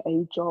then you get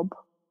a job.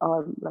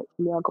 Like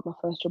for me, I got my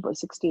first job at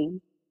 16.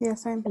 Yeah,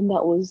 same. And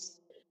that was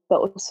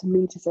for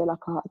me to say, like,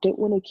 I don't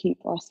want to keep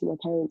asking my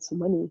parents for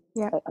money.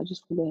 Yeah. I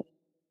just want to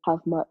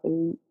have my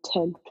own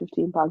 £10-15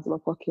 in my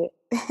pocket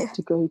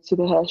to go to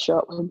the hair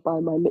shop and buy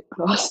my lip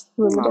gloss.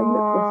 Remember them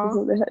lip glosses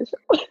from the hair shop?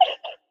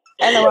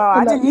 LOL,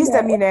 I didn't use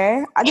them, know. you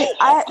know.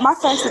 My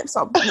first lip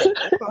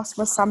gloss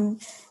was some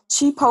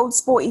cheap old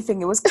sporty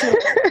thing. It was clear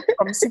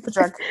from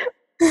Superdrug.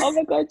 Oh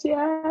my God,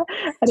 yeah.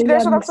 And Do then you you know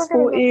had what I'm Miss talking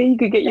about? Sporty, you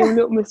could get your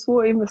little Miss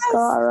Sporty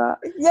mascara.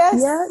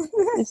 Yes. Yeah,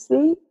 you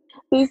see?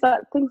 These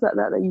like things like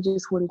that you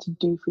just wanted to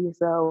do for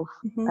yourself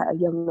at a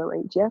younger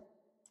age, yeah?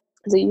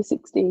 So you're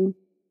 16,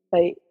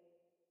 like,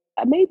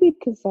 maybe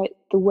because like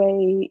the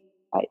way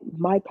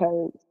my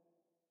parents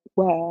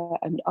were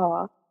and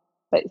are,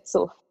 like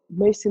sort of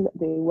most thing that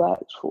they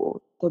worked for,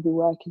 they'll be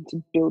working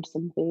to build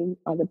something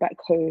either back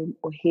home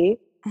or here,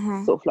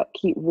 sort of like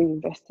keep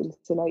reinvesting.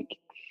 So like,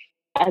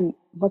 and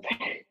I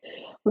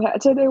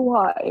don't know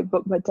why,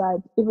 but my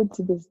dad, even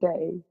to this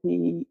day,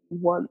 he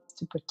wants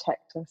to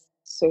protect us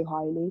so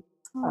highly.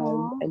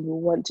 And will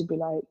want to be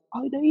like,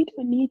 oh no, you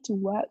don't need to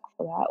work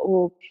for that,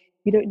 or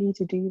you don't need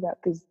to do that,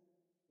 because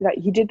like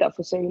he did that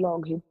for so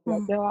long. He'd be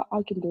like, no,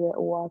 I can do it,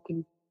 or I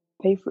can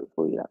pay for it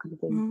for you, that kind of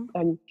thing.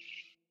 And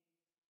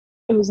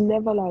it was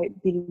never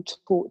like being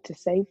taught to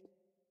save,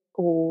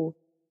 or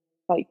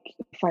like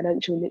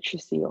financial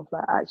literacy of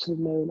like actually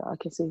knowing that I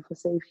can save for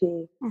save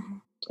here,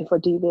 if I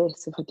do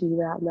this, if I do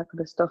that, and that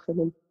kind of stuff. And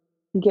then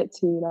you get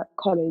to like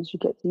college, you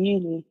get to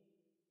uni,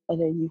 and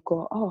then you've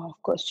got, oh,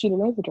 I've got a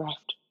student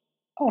overdraft.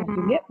 Oh, I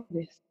can get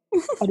this.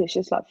 And it's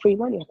just like free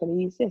money. I can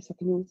use this, I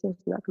can use this,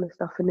 and that kind of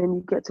stuff. And then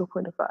you get to a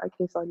point of like,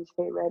 okay, so I need to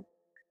pay rent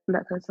and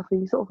that kind of stuff.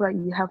 And you sort of like,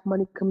 you have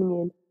money coming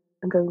in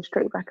and going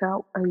straight back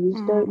out, and you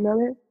just don't know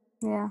it.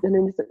 Yeah. And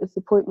then it's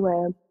the point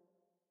where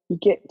you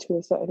get to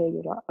a certain age,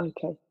 you're like,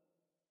 okay,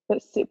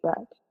 let's sit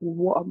back.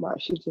 What am I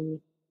actually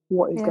doing?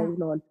 What is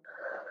going on?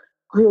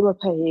 Who am I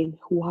paying?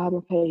 Why am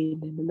I paying?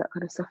 And that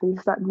kind of stuff. And you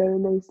start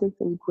knowing those things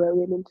and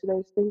growing into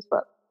those things.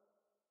 But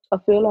I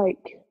feel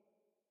like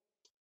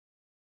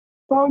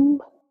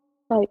from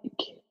like,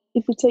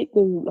 if you take the,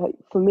 like,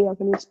 for me, I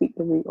can only speak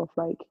the route of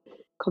like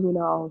coming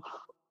out of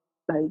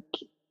like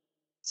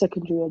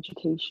secondary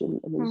education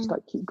and then just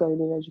like keep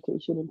going in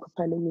education and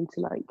propelling into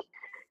like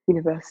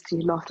university,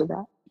 and after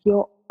that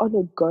you're on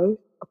a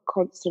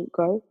constant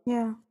go.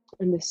 Yeah.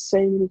 And there's so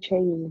many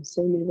changes and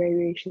so many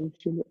variations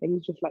between the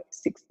age of like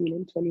 16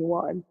 and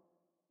 21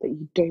 that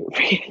you don't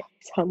realize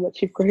how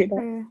much you've grown up.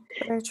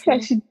 Very true. You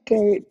actually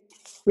don't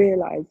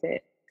realize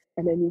it,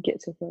 and then you get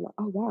to feel like,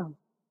 oh wow,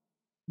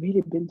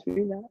 really been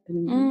through that.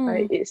 And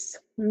like, it's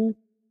I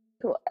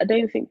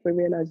don't think we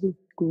realize you're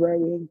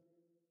growing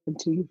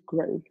until you've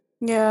grown.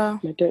 Yeah.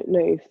 And I don't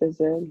know if there's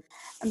and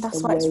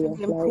that's why it's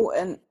really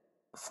important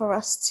for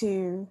us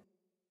to,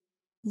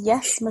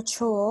 yes,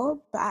 mature,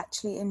 but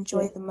actually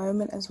enjoy the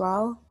moment as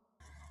well.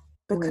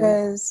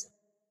 Because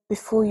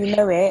before you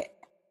know it,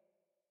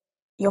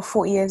 you're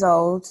 40 years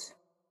old.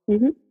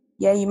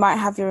 Yeah, you might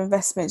have your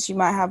investments, you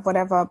might have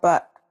whatever,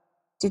 but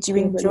did you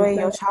enjoy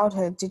your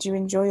childhood? Did you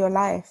enjoy your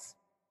life?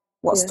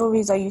 What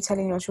stories are you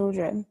telling your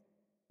children?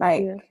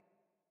 Like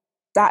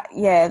that,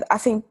 I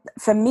think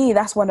for me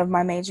that's one of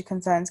my major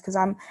concerns, because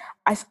I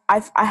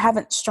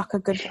haven't struck a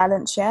good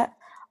balance yet.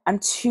 I'm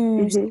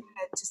too scared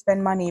to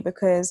spend money,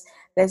 because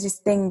there's this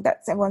thing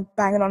that everyone's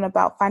banging on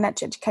about,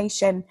 financial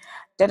education,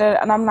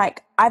 and I'm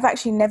like, I've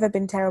actually never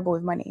been terrible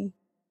with money.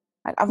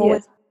 Like I've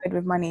always good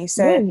with money.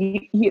 So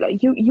yeah,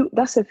 you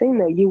that's the thing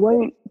though. You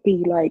won't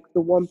be like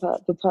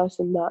the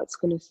person that's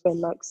going to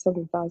spend like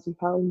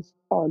 £7,000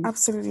 on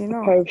absolutely a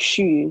not. pair of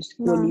shoes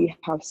when No. you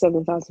have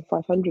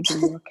 7,500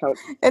 in your account.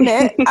 Isn't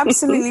it?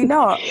 Absolutely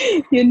not.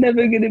 You're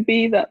never going to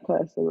be that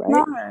person, right?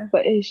 No.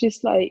 But it's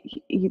just like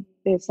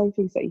there's some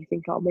things that you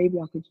think, oh, maybe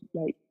I could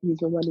like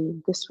use my money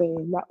in this way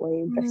and that way,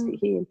 invest it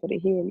here and put it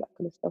here and that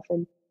kind of stuff.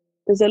 And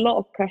there's a lot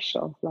of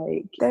pressure of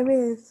like There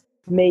is.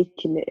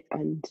 making it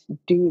and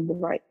doing the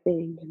right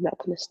thing and that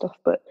kind of stuff.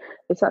 But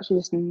it's actually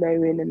just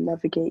knowing and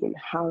navigating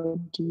how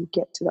do you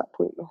get to that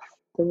point of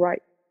the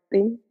right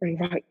thing, the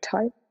right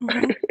time,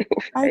 Mm-hmm.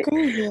 I right,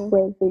 agree with you.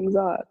 where things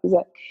are. Because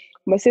like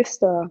my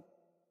sister,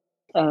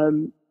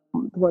 the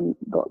one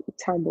got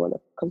Tam, the one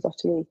that comes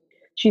after me,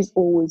 she's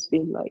always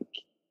been like,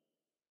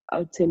 I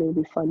would say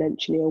maybe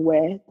financially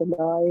aware than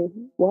I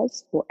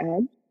was or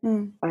am.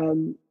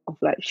 Of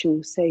like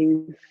she'll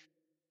save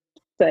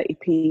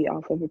 30p out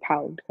of every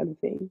pound kind of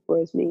thing.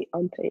 Whereas me,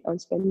 I'm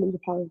spending the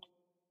pound.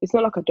 It's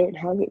not like I don't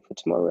have it for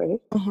tomorrow,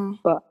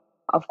 but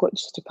I've got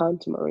just £1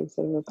 tomorrow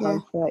instead of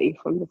 £1.30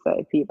 from the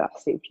 30p that I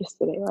saved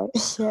yesterday, right?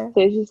 Yeah. So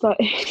it's just like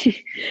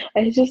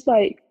it's just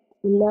like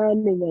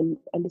learning and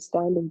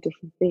understanding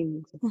different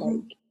things,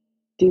 like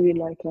doing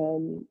like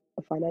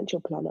a financial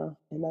planner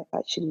and like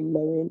actually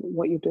knowing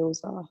what your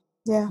bills are,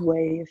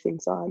 where your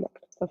things are, and that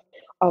kind of stuff.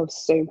 I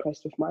was so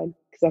impressed with mine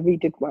because I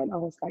redid mine. I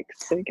was like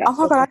so gassed. Oh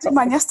my god, I did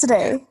mine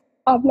yesterday.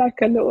 I'm like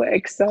a little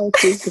Excel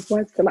sheet because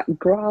mine's got like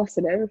graphs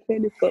and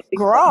everything. It's got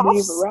things that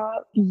move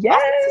around. Yeah,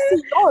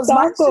 yours. so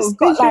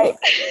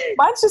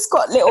Mine's just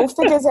got little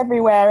figures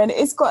everywhere, and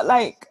it's got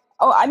like,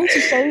 oh, I need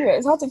to show you it.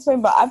 It's hard to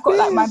explain, but I've got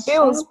like my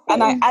bills,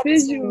 and I add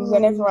to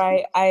whenever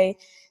I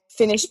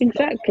finish.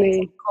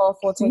 Exactly.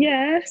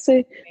 Yeah.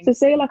 So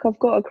say like I've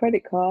got a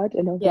credit card,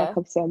 and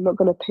I'm not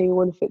going to pay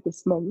all of it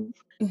this month.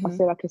 I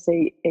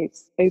say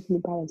it's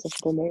opening balance of, I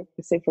don't know,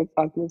 say for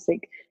argument's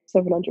sake,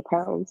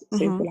 £700. So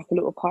for like a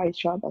little pie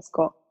chart that's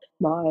got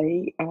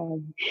my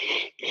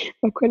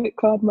my credit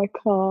card, my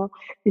car,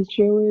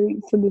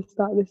 insurance, and this,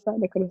 that,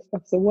 and that kind of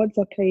stuff. So once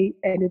I pay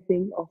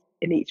anything off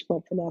in each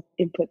month and I've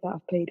input that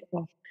I've paid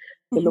off,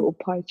 the little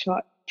pie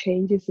chart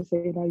changes to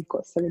say now you've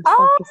got 75%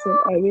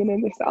 owing,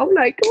 and this. I'm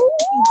like,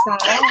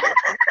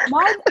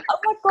 mine. Oh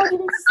my god, you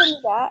need to send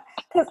me that.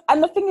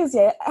 And the thing is,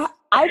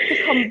 I've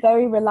become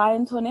very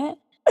reliant on it.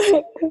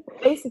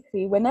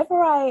 Basically,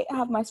 whenever I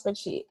have my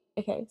spreadsheet,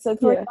 okay, so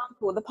for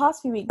example, the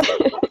past few weeks,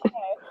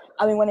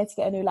 I've been wanting to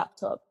get a new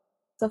laptop.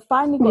 So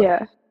finally got a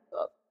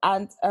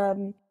laptop,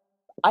 and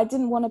I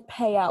didn't want to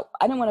pay out.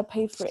 I didn't want to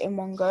pay for it in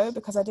one go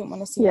because I didn't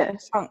want to see a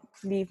chunk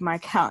leave my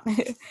account.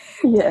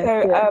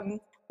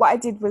 What I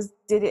did was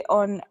did it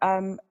on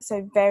I'm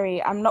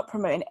not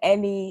promoting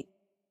any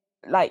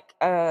like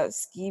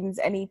schemes,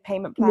 any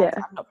payment plans.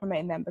 I'm not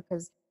promoting them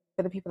because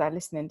for the people that are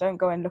listening, don't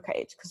go and look at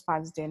it because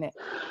Fiverr's doing it.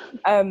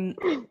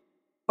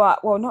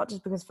 But well, not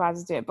just because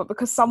Fiverr's doing it, but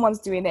because someone's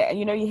doing it, and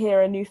you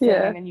hear a new thing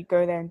and then you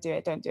go there and do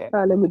it. Don't do it.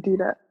 Let me do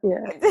that.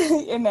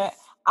 Yeah.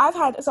 I've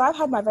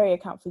had my Very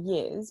account for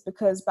years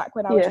because back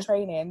when I was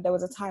training, there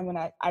was a time when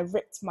I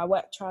ripped my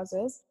work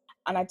trousers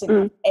and I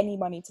didn't have any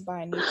money to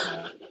buy a new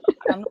pair.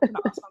 And I'm not going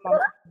to ask my mum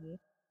for money,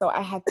 so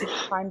I had to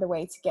find a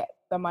way to get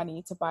the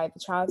money to buy the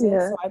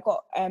trousers. So I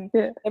got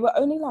they were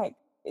only like,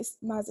 it's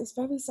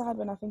very sad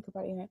when I think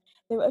about it.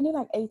 They were only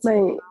like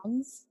 £18,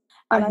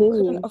 and I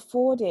couldn't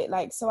afford it.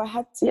 Like, so I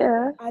had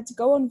to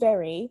go on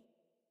Very,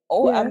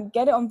 or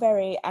get it on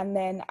Very, and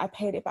then I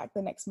paid it back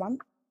the next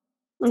month.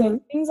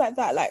 So things like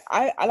that, like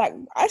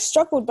I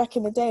struggled back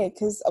in the day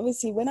because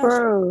obviously when I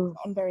was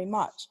on very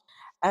much,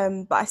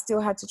 but I still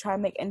had to try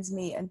and make ends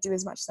meet and do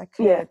as much as I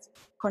could,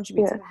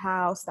 contribute to the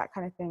house, that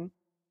kind of thing.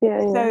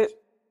 So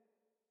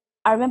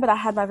I remember that I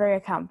had my Very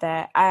account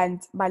there,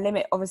 and my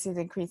limit obviously has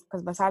increased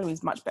because my salary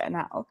is much better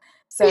now.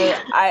 So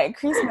I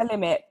increased my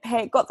limit,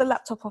 got the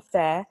laptop off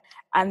there,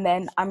 and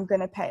then I'm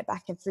gonna pay it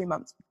back in 3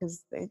 months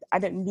because I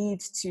don't need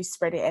to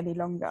spread it any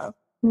longer.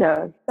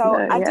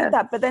 I did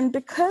that, but then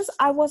because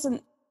I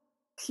wasn't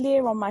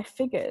clear on my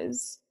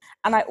figures,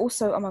 and I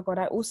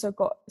also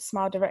got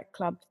Smile Direct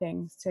Club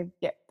things to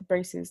get the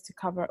braces to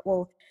cover,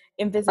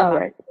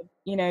 Invisalign,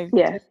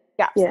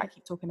 gaps I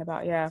keep talking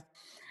about.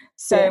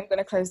 So I'm going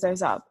to close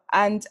those up,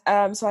 and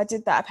so I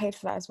did that. I paid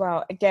for that as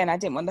well. Again, I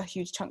didn't want the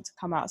huge chunk to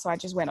come out, so I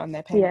just went on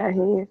there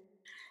paying.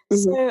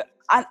 So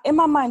in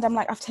my mind, I'm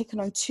like, I've taken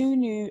on two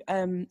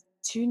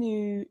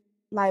new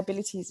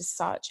liabilities as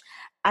such,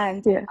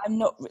 and I'm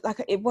not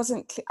like, it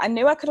wasn't I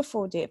knew I could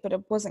afford it, but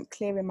it wasn't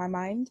clear in my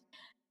mind,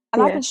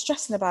 and I've been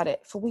stressing about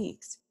it for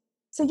weeks.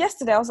 So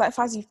yesterday I was like,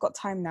 Faz, you've got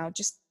time now,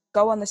 just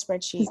go on the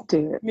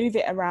spreadsheet, move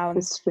it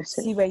around,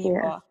 see where you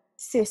are.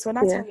 Sis, when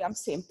I tell you I'm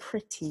sitting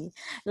pretty,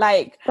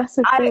 like that's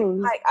the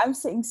thing. I'm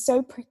sitting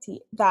so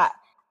pretty that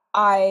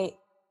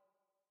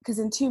because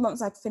in 2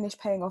 months I'd finish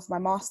paying off my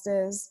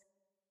masters.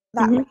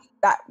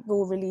 That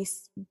will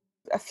release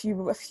a few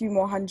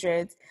more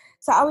hundreds.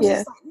 So I was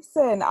just like,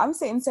 listen, I'm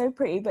sitting so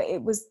pretty, but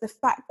it was the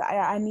fact that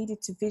I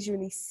needed to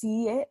visually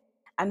see it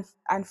and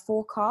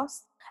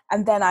forecast.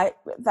 And then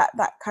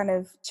that kind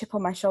of chip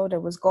on my shoulder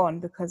was gone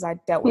because I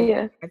dealt with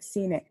it. I'd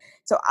seen it.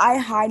 So I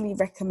highly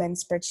recommend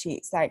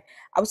spreadsheets. Like,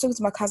 I was talking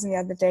to my cousin the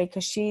other day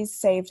because she's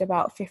saved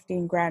about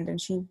 15 grand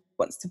and she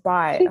wants to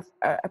buy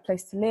a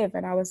place to live.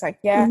 And I was like,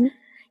 yeah,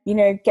 you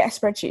know, get a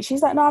spreadsheet.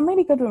 She's like, no, I'm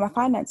really good with my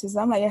finances.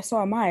 And I'm like, yeah,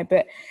 so am I.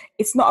 But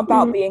it's not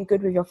about being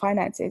good with your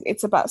finances.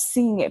 It's about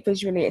seeing it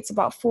visually. It's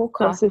about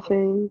forecasting. That's the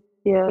thing.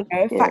 Yeah. You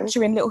know,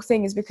 factoring little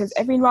things, because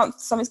every month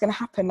something's going to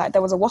happen. Like,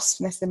 there was a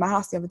wasp nest in my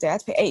house the other day. I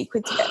had to pay 80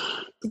 quid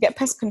to get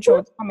pest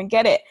control to come and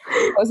get it.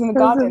 I was in the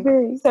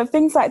garden. So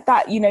things like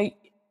that, you know,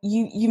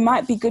 you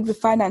might be good with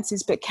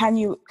finances, but can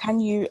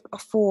you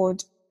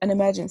afford an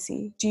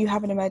emergency? Do you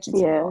have an emergency?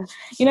 Yeah.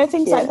 You know,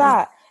 things like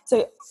that.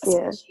 So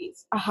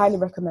spreadsheets, I highly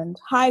recommend.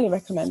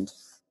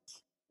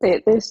 They're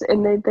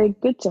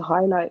good to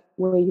highlight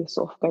where you're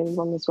sort of going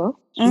wrong as well.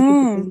 So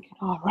people think,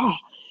 oh, right,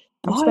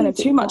 I'm spending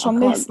too much on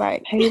this,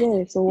 like, pay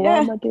this, or why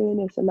am I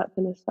doing this, and that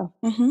kind of stuff.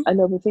 And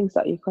there'll be things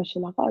that you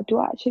question, like, oh, do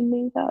I actually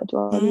need that?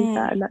 Do I need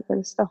that? And that kind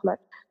of stuff. Like,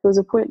 there was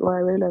a point where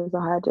I realized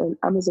I had an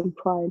Amazon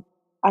Prime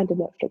and a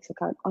Netflix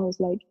account. I was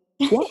like,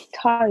 what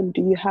time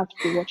do you have to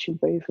be watching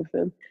both of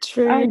them?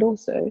 True. And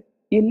also,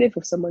 you live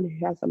with someone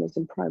who has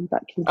Amazon Prime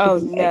that can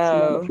give you X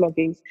amount of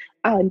loggings,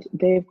 and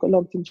they've got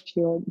logged into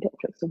your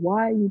Netflix. So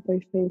why are you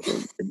both paying for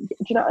it? Do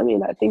you know what I mean?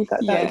 Like, things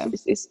like that.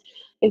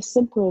 It's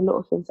simple, a lot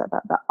of things like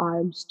that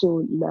I'm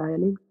still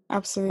learning.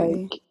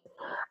 Absolutely. Like,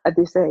 at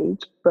this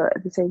age, but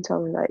at the same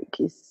time, like,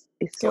 it's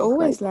you're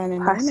always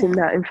learning, passing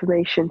that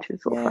information to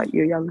sort of like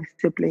your younger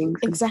siblings,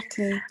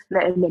 exactly,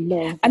 letting them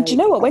know. And do you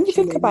know what? When you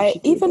think about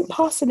it, even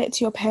passing it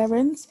to your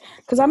parents,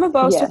 because I remember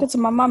I was talking to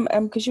my mum,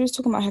 because she was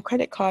talking about her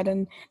credit card,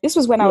 and this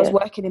was when I was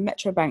working in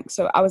Metro Bank,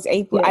 so I was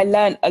able. I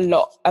learned a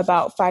lot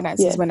about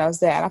finances when I was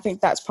there, and I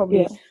think that's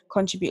probably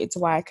contributed to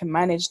why I can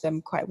manage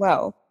them quite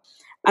well.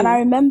 And I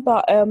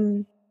remember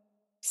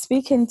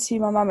speaking to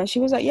my mum, and she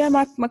was like, yeah,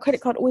 my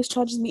credit card always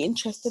charges me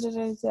interest,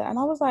 and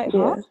I was like,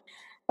 huh?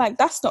 Like,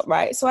 that's not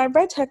right. So I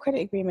read her credit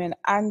agreement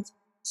and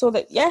saw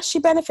that, she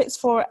benefits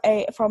from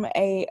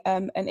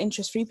an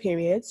interest-free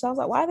period. So I was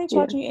like, why are they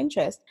charging you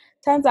interest?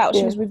 Turns out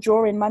she was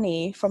withdrawing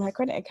money from her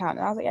credit account.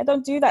 And I was like,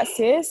 don't do that,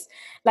 sis.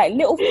 Like,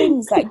 little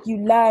things that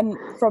you learn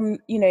from,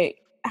 you know,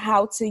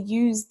 how to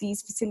use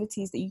these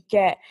facilities that you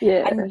get,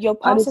 and you're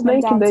passing them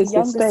down to younger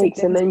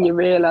mistakes, siblings. And then you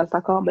realise,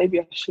 like, oh, maybe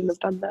I shouldn't have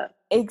done that.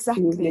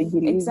 Exactly.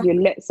 You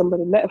let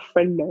a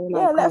friend know.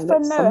 Like, let a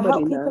friend know,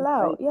 help people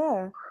out.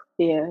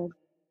 Like,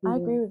 I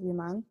agree with you,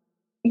 man.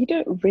 You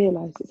don't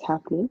realise it's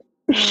happening.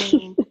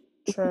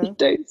 True. You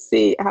don't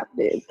see it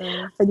happening.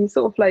 And you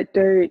sort of like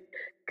don't,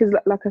 because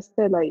like I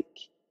said, like,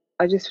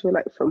 I just feel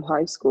like from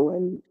high school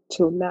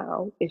until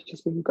now, it's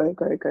just been go.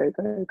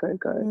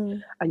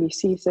 And you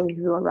see someone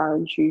who are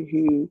around you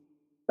who,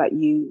 like,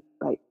 you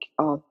like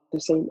are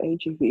the same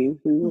age as you,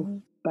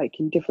 who like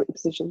in different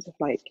positions of,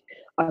 like,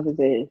 either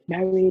they're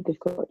married, they've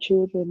got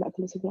children, that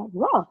kind of stuff. Like,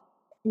 wow,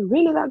 you're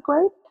really that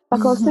great?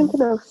 Like, I was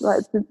thinking of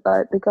like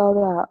the girl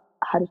that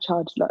had a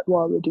child, like,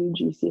 while we're doing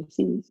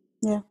GCSEs.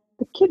 Yeah,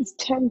 the kid's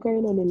 10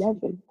 going on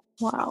 11.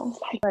 Wow.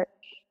 Like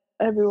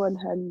everyone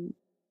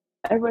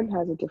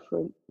has a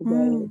different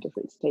way, a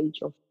different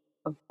stage of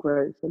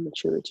growth and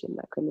maturity and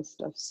that kind of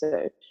stuff.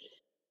 So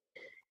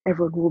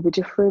everyone will be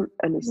different,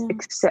 and it's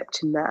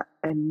accepting that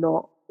and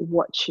not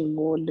watching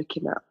or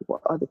looking at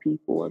what other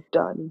people have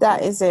done.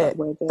 That is it.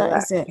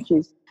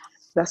 Because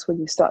that's when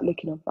you start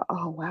looking up, like,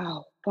 oh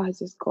wow,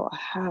 Pfizer's got a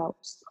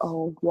house.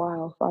 Oh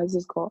wow,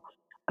 Pfizer's got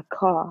a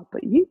car.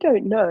 But you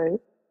don't know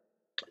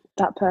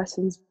that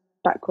person's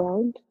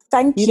background.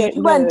 Thank you.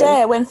 You weren't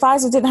there when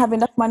Pfizer didn't have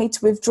enough money to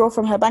withdraw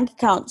from her bank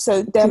account.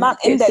 So the amount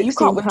in there, you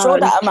can't withdraw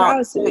that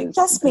amount. So,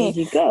 trust me.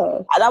 There you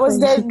go. And I was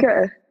there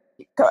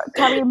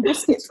carrying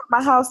biscuits from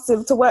my house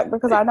to work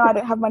because I know I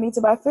didn't have money to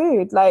buy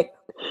food. Like,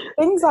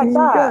 things like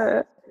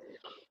that.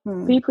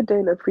 People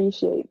don't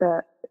appreciate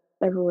that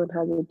everyone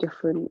has a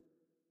different,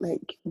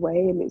 like, way,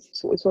 and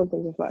it's one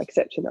thing of, like,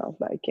 accepting that, of,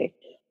 like, okay,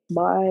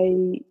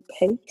 my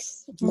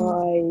pace,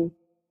 my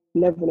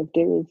level of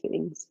doing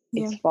things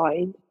is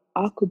fine.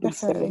 I could be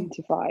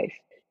 75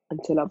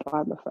 until I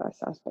buy my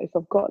first house, but if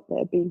I've got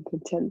there, being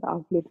content that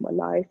I've lived my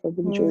life, I've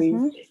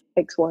enjoyed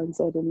X, Y, and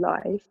Z in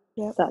life,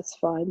 that's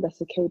fine.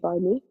 That's okay by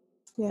me.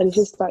 And it's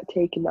just like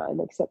taking that and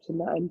accepting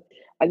that. And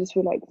I just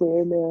feel like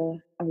we're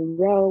in a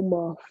realm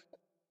of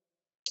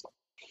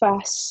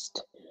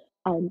fast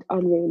and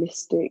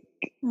unrealistic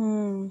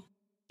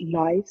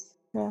lives.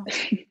 Yeah,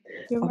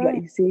 like,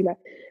 you see, like,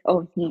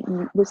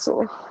 we're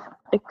sort of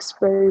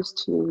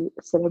exposed to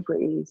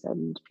celebrities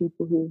and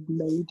people who've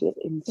made it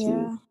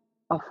into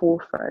our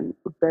forefront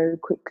very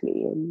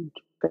quickly and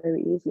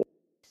very easily.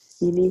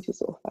 You need to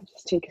sort of, like,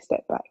 just take a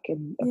step back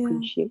and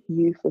appreciate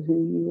you for who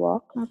you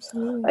are.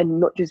 Absolutely.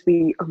 And not just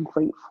be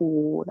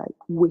ungrateful, like,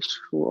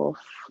 wishful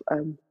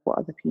of what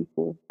other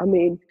people. I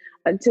mean,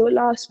 until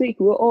last week,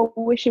 we were all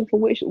wishing for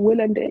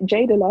Will and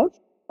Jada love.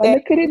 And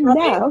look at it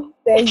now.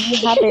 There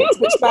you have it.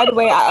 Which, by the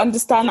way, I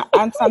understand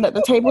that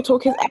the table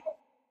talk is out.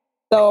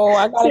 So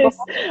I gotta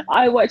go.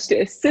 I watched it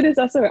as soon as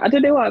I saw it. I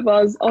don't know why, but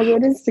I was on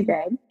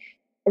Instagram.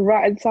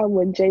 right in time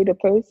when Jada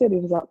posted,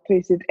 it was like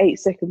posted 8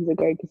 seconds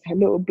ago, because her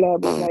little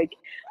blurb was like,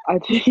 I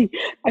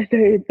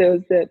know there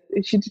was that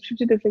she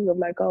did the thing of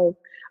like, oh,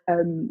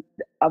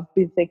 I've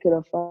been thinking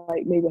of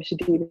like maybe I should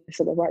do this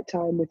at the right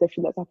time with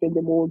everything that's happening,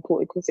 the more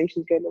important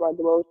conversations going around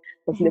the world.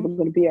 There's never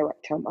going to be a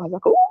right time. I was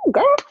like, oh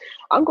girl,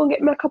 I'm gonna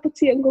get me a cup of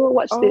tea and go and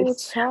watch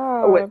this.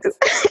 Child. I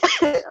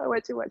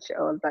went to watch it.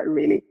 I was like,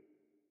 really?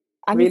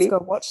 I need to go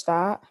watch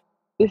that.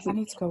 I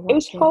need to go watch it. It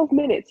was 12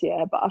 minutes,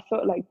 yeah, but I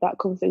felt like that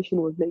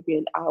conversation was maybe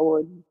an hour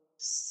and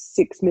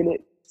 6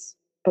 minutes,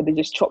 but they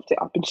just chopped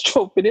it up into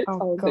 12 minutes.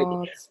 Oh, I was God.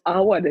 like, I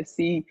want to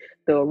see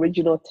the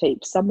original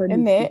tape. Someone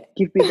needs to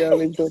give me the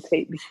original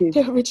tape, because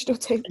the original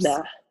tapes.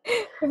 Nah.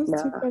 That was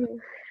too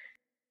funny.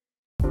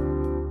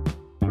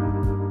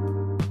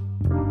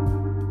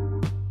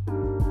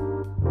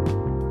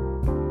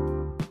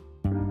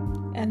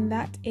 And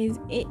that is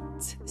it.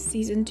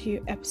 Season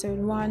 2, episode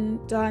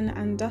 1, done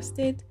and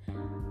dusted.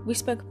 We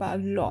spoke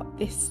about a lot.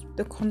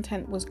 The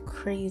content was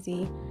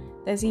crazy.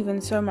 There's even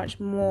so much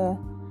more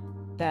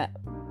that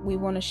we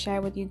want to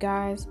share with you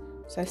guys.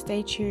 So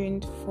stay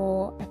tuned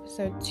for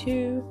episode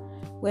 2,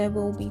 where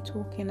we'll be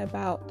talking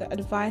about the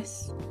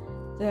advice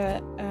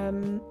that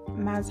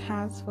Maz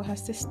has for her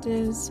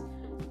sisters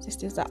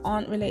that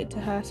aren't related to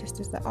her,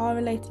 sisters that are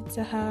related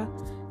to her.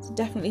 So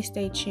definitely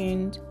stay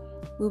tuned.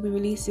 We'll be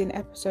releasing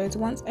episodes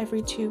once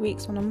every 2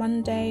 weeks on a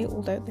Monday,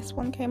 although this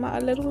one came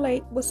out a little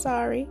late. We're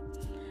sorry.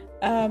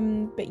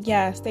 But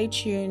yeah, stay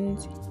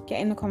tuned. Get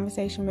in the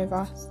conversation with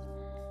us.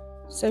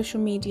 Social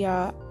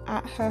media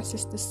at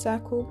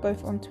hersisterscircle,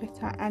 both on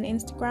Twitter and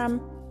Instagram.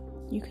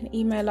 You can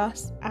email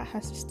us at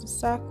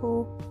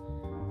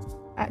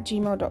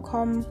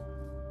hersisterscircle@gmail.com.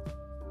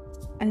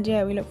 And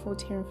yeah, we look forward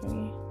to hearing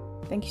from you.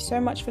 Thank you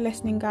so much for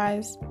listening,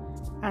 guys,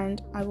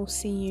 and I will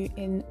see you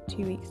in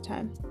 2 weeks'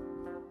 time.